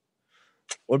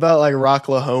what about like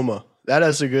Rocklahoma? That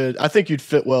has a good, I think you'd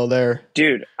fit well there.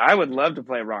 Dude, I would love to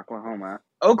play Rocklahoma.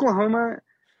 Oklahoma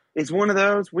is one of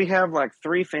those. We have like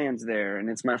 3 fans there, and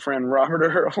it's my friend Robert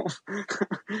Earl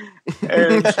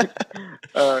and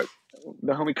the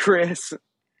homie Chris,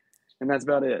 and that's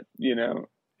about it. You know,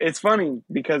 it's funny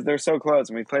because they're so close,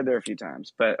 and we played there a few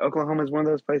times. But Oklahoma is one of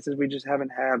those places we just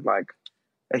haven't had like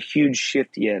a huge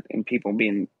shift yet in people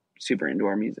being super into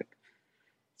our music.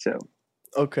 So,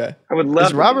 okay, I would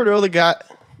love. Is Robert Earl the guy?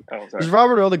 Oh, sorry. Is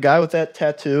Robert Earl the guy with that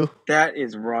tattoo? That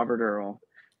is Robert Earl.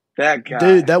 That guy.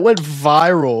 Dude, that went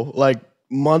viral like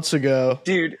months ago.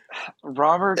 Dude,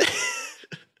 Robert,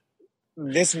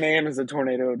 this man is a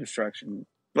tornado of destruction.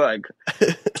 Like,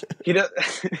 he does.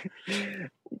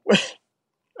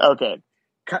 Okay.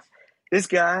 This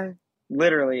guy,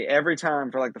 literally, every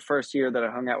time for like the first year that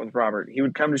I hung out with Robert, he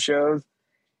would come to shows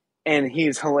and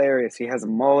he's hilarious. He has a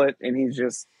mullet and he's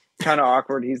just kind of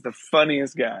awkward. He's the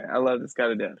funniest guy. I love this guy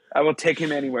to death. I will take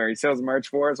him anywhere. He sells merch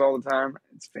for us all the time.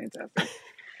 It's fantastic.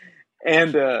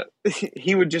 And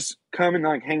he would just come and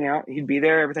like hang out. He'd be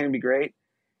there. Everything would be great.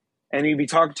 And you'd be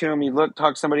talking to him. He'd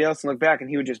talk to somebody else and look back and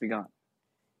he would just be gone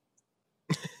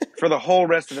for the whole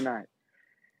rest of the night.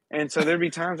 And so there'd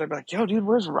be times I'd be like, yo, dude,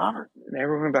 where's Robert? And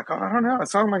everyone would be like, oh, I don't know. I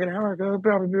saw him like an hour ago.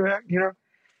 Probably be back, you know?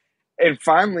 And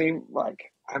finally,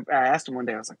 like, I asked him one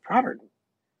day, I was like, Robert,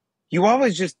 you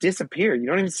always just disappear. You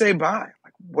don't even say bye.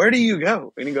 Like, where do you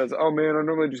go? And he goes, oh man, I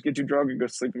normally just get you drunk and go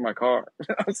sleep in my car.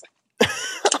 I was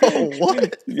Oh,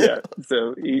 what? yeah.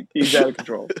 So he's out of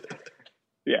control.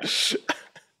 Yeah.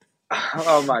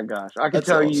 Oh my gosh. I could That's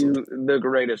tell awesome. you the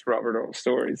greatest Robert Earl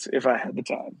stories if I had the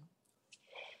time.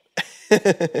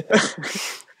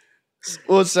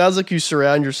 Well, it sounds like you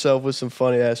surround yourself with some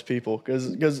funny ass people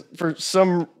because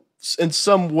in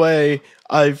some way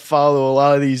I follow a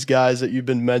lot of these guys that you've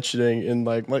been mentioning and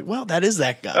like well, that is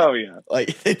that guy. Oh yeah.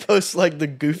 Like they post like the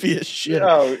goofiest shit.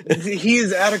 Oh, he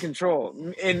is out of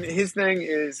control. And his thing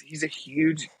is he's a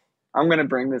huge I'm gonna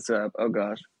bring this up. Oh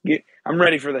gosh. I'm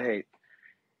ready for the hate.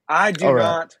 I do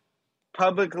not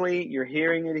publicly, you're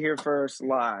hearing it here first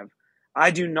live.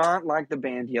 I do not like the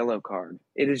band Yellow Card.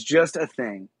 It is just a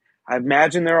thing. I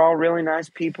imagine they're all really nice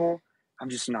people. I'm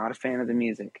just not a fan of the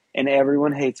music. And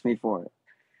everyone hates me for it.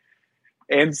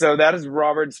 And so that is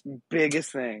Robert's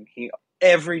biggest thing.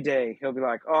 Every day he'll be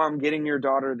like, oh, I'm getting your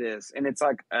daughter this. And it's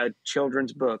like a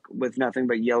children's book with nothing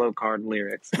but Yellow Card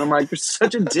lyrics. And I'm like, you're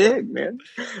such a dick, man.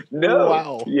 No.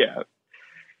 Wow. Yeah.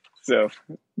 So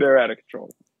they're out of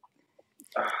control.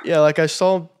 Yeah, like I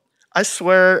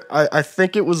swear, I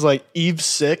think it was like Eve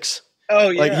 6. Oh,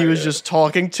 yeah. Like he was just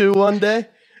talking to one day.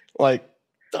 Like,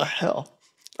 the hell?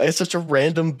 Like, it's such a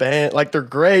random band. Like, they're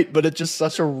great, but it's just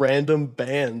such a random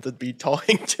band to be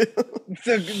talking to.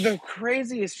 The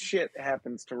craziest shit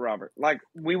happens to Robert. Like,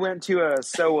 we went to a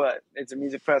So What? It's a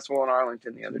music festival in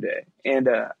Arlington the other day. And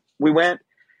we went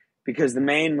because the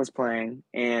Maine was playing,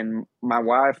 and my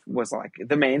wife was like,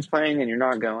 the Maine's playing and you're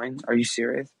not going? Are you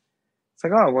serious? It's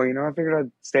like, oh, well, I figured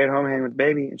I'd stay at home and hang with the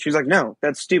baby. And she was like, no,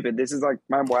 that's stupid. This is like,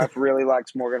 my wife really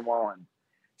likes Morgan Wallen.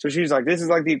 So she was like, this is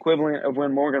like the equivalent of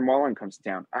when Morgan Wallen comes to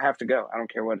town. I have to go. I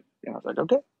don't care what. And I was like,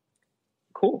 okay,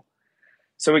 cool.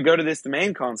 So we go to the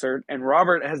Maine concert, and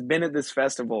Robert has been at this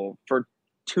festival for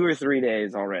 2 or 3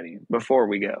 days already before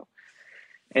we go.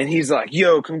 And he's like,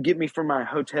 yo, come get me from my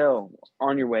hotel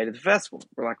on your way to the festival.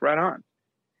 We're like, right on.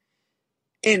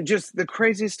 And just the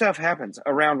craziest stuff happens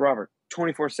around Robert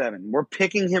 24/7. We're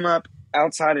picking him up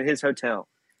outside of his hotel,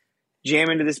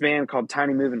 jamming to this band called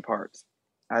Tiny Moving Parts.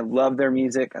 I love their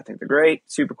music. I think they're great.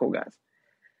 Super cool guys.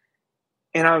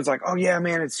 And I was like, oh, yeah,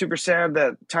 man, it's super sad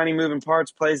that Tiny Moving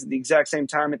Parts plays at the exact same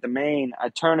time at the Maine. I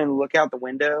turn and look out the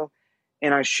window,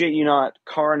 and I shit you not,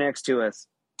 car next to us,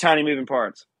 Tiny Moving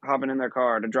Parts, hopping in their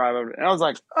car to drive over. And I was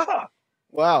like, oh.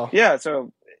 Wow. Yeah,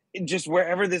 so just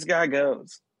wherever this guy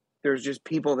goes, there's just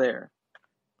people there.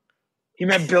 He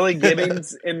met Billy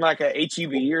Gibbons in like a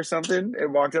HEB or something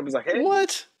and walked up and was like, hey.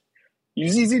 What? You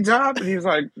ZZ Top? And he was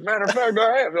like, matter of fact,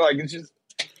 I am. Like, it's just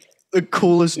the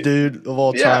coolest dude of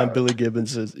all time, Billy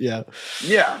Gibbons is. Yeah.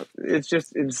 Yeah, it's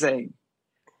just insane.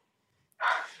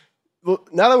 Well,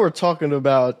 now that we're talking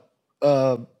about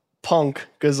punk,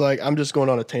 because like I'm just going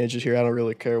on a tangent here. I don't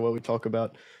really care what we talk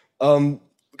about. I'm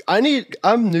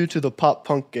new to the pop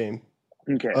punk game.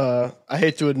 Okay. I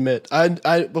hate to admit,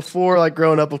 I before like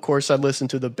growing up, of course, I listened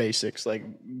to the basics like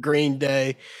Green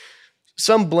Day,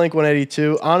 some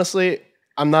Blink-182. Honestly,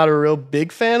 I'm not a real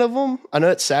big fan of them. I know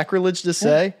it's sacrilege to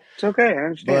say. It's okay, I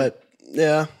understand.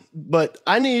 But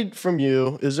I need from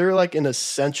you, is there like an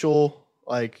essential,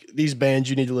 like these bands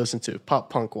you need to listen to, pop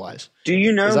punk wise? Do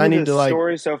you know who the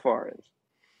story so far is?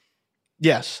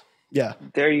 Yes. Yeah.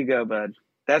 There you go, bud.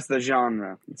 That's the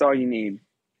genre. That's all you need.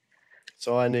 That's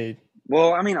all I need.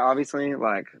 Well, I mean, obviously,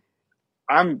 like,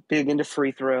 I'm big into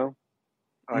Free Throw.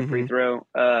 I like Free Throw.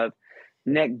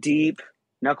 Neck Deep,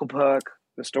 Knuckle Puck,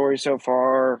 the story so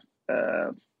far,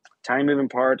 Tiny Moving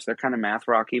Parts. They're kind of math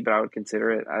rocky, but I would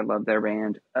consider it. I love their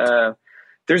band.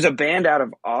 There's a band out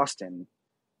of Austin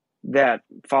that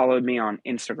followed me on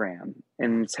Instagram,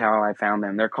 and it's how I found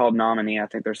them. They're called Nominee. I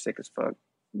think they're sick as fuck.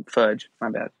 Fudge. My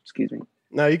bad. Excuse me.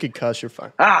 No, you could cuss. You're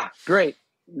fine. Ah, great.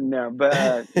 No,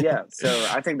 but yeah, so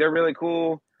I think they're really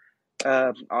cool.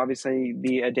 Obviously,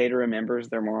 the A Day to Remembers,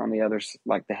 they're more on the other,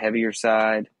 like the heavier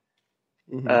side.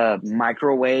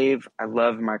 Microwave, I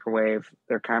love Microwave.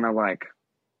 They're kind of like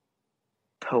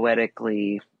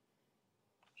poetically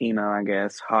emo, I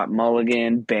guess. Hot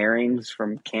Mulligan, Bearings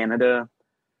from Canada,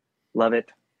 love it.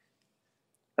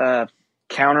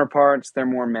 Counterparts, they're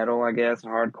more metal, I guess,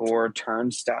 hardcore.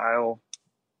 Turnstile.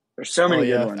 There's so many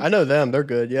good ones. I know them. They're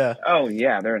good, yeah. Oh,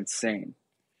 yeah, they're insane.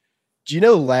 Do you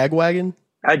know Lagwagon?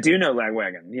 I do know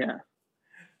Lagwagon, yeah.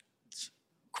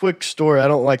 Quick story. I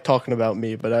don't like talking about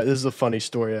me, but this is a funny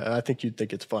story. I think you'd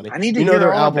think it's funny. I need to hear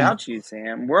their album about you,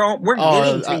 Sam. We're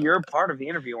getting to your part of the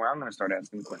interview where I'm going to start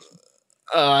asking the questions.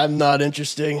 I'm not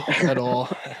interesting at all.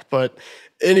 But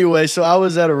anyway, so I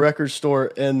was at a record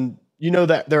store, and you know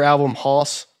that their album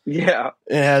Hoss? Yeah.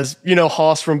 It has,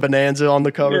 Hoss from Bonanza on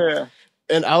the cover. Yeah.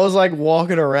 And I was like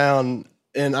walking around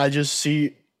and I just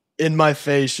see in my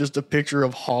face just a picture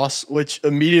of Hoss, which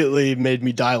immediately made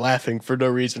me die laughing for no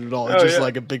reason at all. It's Oh just yeah.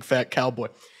 like a big fat cowboy.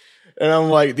 And I'm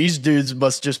like, these dudes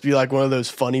must just be like one of those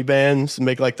funny bands and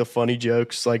make like the funny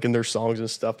jokes like in their songs and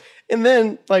stuff. And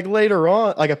then like later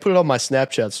on, like I put it on my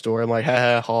Snapchat story. I'm like,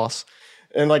 ha Hoss.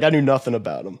 And like I knew nothing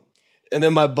about them. And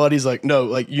then my buddy's like, no,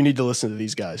 like you need to listen to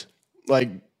these guys. Like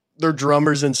their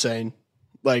drummer's insane.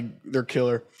 Like they're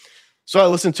killer. So I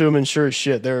listened to them and sure as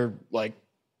shit, they're like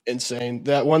insane.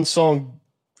 That one song,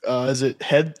 is it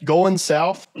Head Going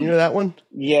South? You know that one?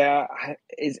 Yeah,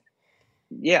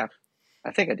 yeah,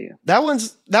 I think I do. That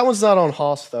one's not on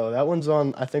Hoss though. That one's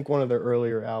on I think one of their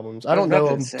earlier albums. I I was don't know about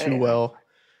to them say, too well.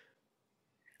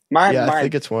 My Yeah, I my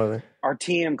think it's one of their. our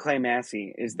TM Clay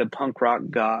Massey is the punk rock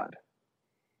god.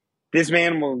 This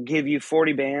man will give you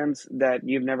 40 bands that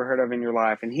you've never heard of in your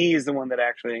life, and he is the one that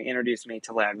actually introduced me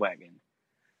to Lagwagon.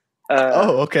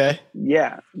 Oh, okay.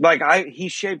 Yeah, like he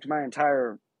shaped my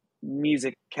entire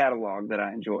music catalog that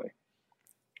I enjoy.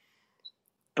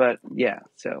 But yeah,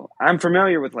 so I'm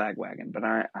familiar with Lagwagon, but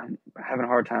I'm having a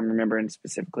hard time remembering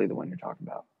specifically the one you're talking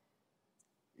about.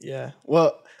 Yeah.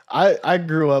 Well, I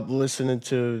grew up listening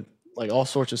to like all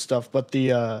sorts of stuff, but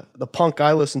the punk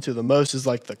I listen to the most is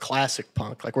like the classic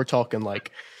punk. Like we're talking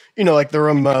like, you know, like the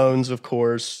Ramones, of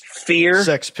course, Fear?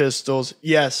 Sex Pistols.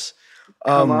 Yes.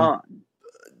 Come on.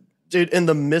 Dude, and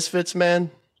the Misfits,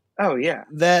 man. Oh, yeah.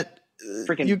 That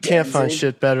Freaking you can't find Danzig.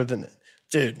 shit better than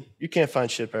dude. You can't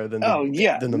find shit better than Oh,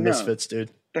 yeah, than the no. Misfits,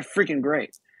 dude. They're freaking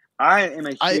great. I am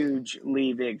a huge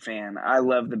Lee Vig fan. I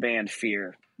love the band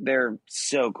Fear. They're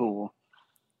so cool.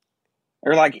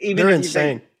 Or like even They're if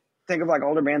insane. you think of like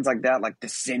older bands like that, like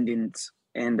Descendants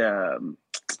and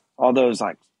all those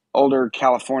like older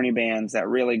California bands that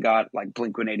really got like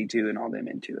Blink-182 and all them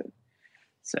into it.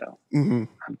 So I'm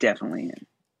definitely in.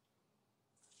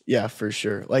 Yeah, for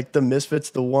sure. Like the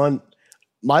Misfits,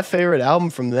 my favorite album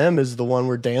from them is the one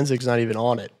where Danzig's not even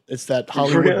on it. It's that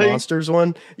Hollywood Really? Monsters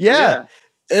one. Yeah.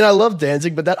 And I love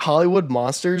Danzig, but that Hollywood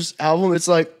Monsters album, it's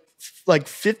like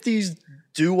 50s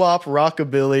doo-wop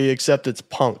rockabilly, except it's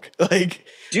punk. Like,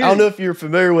 Dude, I don't know if you're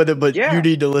familiar with it, but yeah. you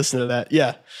need to listen to that.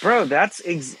 Yeah. Bro,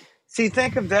 see,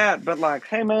 think of that, but like,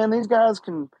 hey man, these guys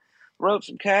can rope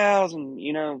some cows and,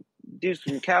 you know, do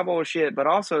some cowboy shit, but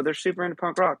also they're super into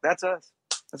punk rock. That's us.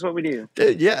 That's what we do.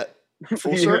 Dude, yeah.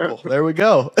 Full Yeah. circle. There we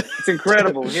go. It's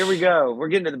incredible. Here we go. We're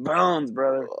getting to the bones,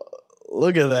 brother.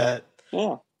 Look at that.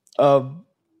 Yeah.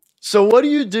 So what do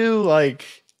you do like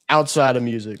outside of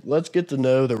music? Let's get to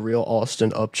know the real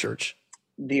Austin Upchurch.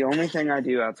 The only thing I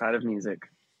do outside of music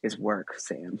is work,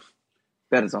 Sam.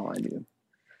 That is all I do.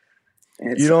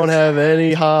 You don't have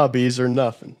any hobbies or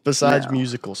nothing besides No.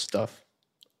 musical stuff.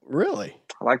 Really?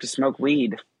 I like to smoke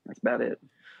weed. That's about it.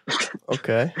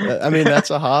 Okay. I mean, that's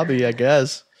a hobby, I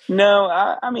guess. No,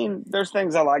 I mean, there's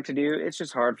things I like to do. It's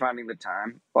just hard finding the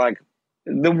time. Like,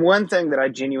 the one thing that I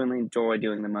genuinely enjoy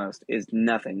doing the most is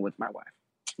nothing with my wife.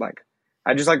 Like,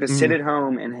 I just like to sit at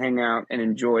home and hang out and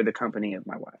enjoy the company of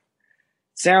my wife.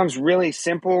 Sounds really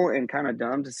simple and kind of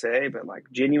dumb to say, but like,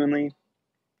 genuinely,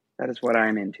 that is what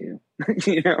I'm into.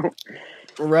 You know?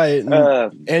 Right.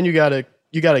 And you got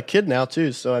a kid now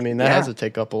too, so I mean that has to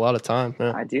take up a lot of time.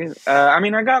 Yeah. I do. I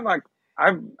mean, I got like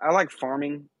I like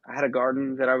farming. I had a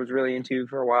garden that I was really into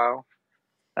for a while.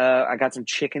 I got some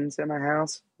chickens in my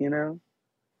house, you know.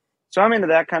 So I'm into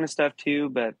that kind of stuff too.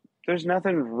 But there's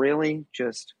nothing really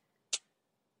just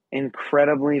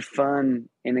incredibly fun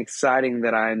and exciting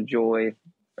that I enjoy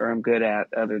or I'm good at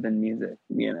other than music,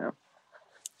 you know.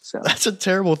 So That's a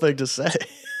terrible thing to say.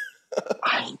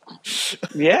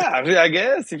 yeah, I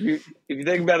guess if you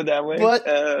think about it that way.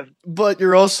 But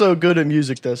you're also good at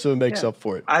music though, so it makes up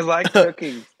for it. I like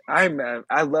cooking. I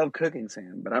love cooking,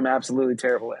 Sam, but I'm absolutely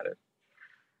terrible at it.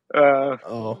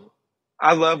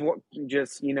 I love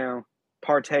just, you know,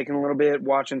 partaking a little bit,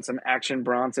 watching some Action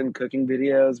Bronson cooking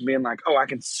videos, being like, oh, I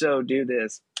can so do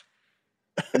this.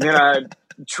 And then I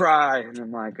try, and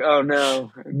I'm like, oh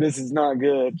no, this is not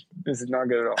good. This is not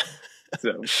good at all.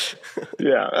 So,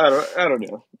 yeah, I don't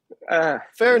know.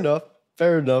 Fair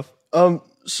enough.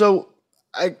 So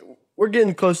we're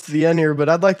getting close to the end here, but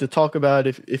I'd like to talk about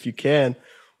if you can.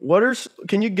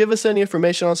 Can you give us any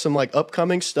information on some like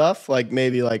upcoming stuff, like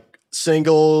maybe like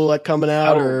single like coming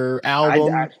out or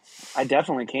album? I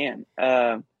definitely can.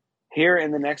 Here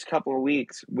in the next couple of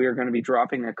weeks, we're going to be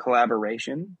dropping a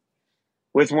collaboration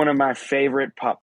with one of my favorite pop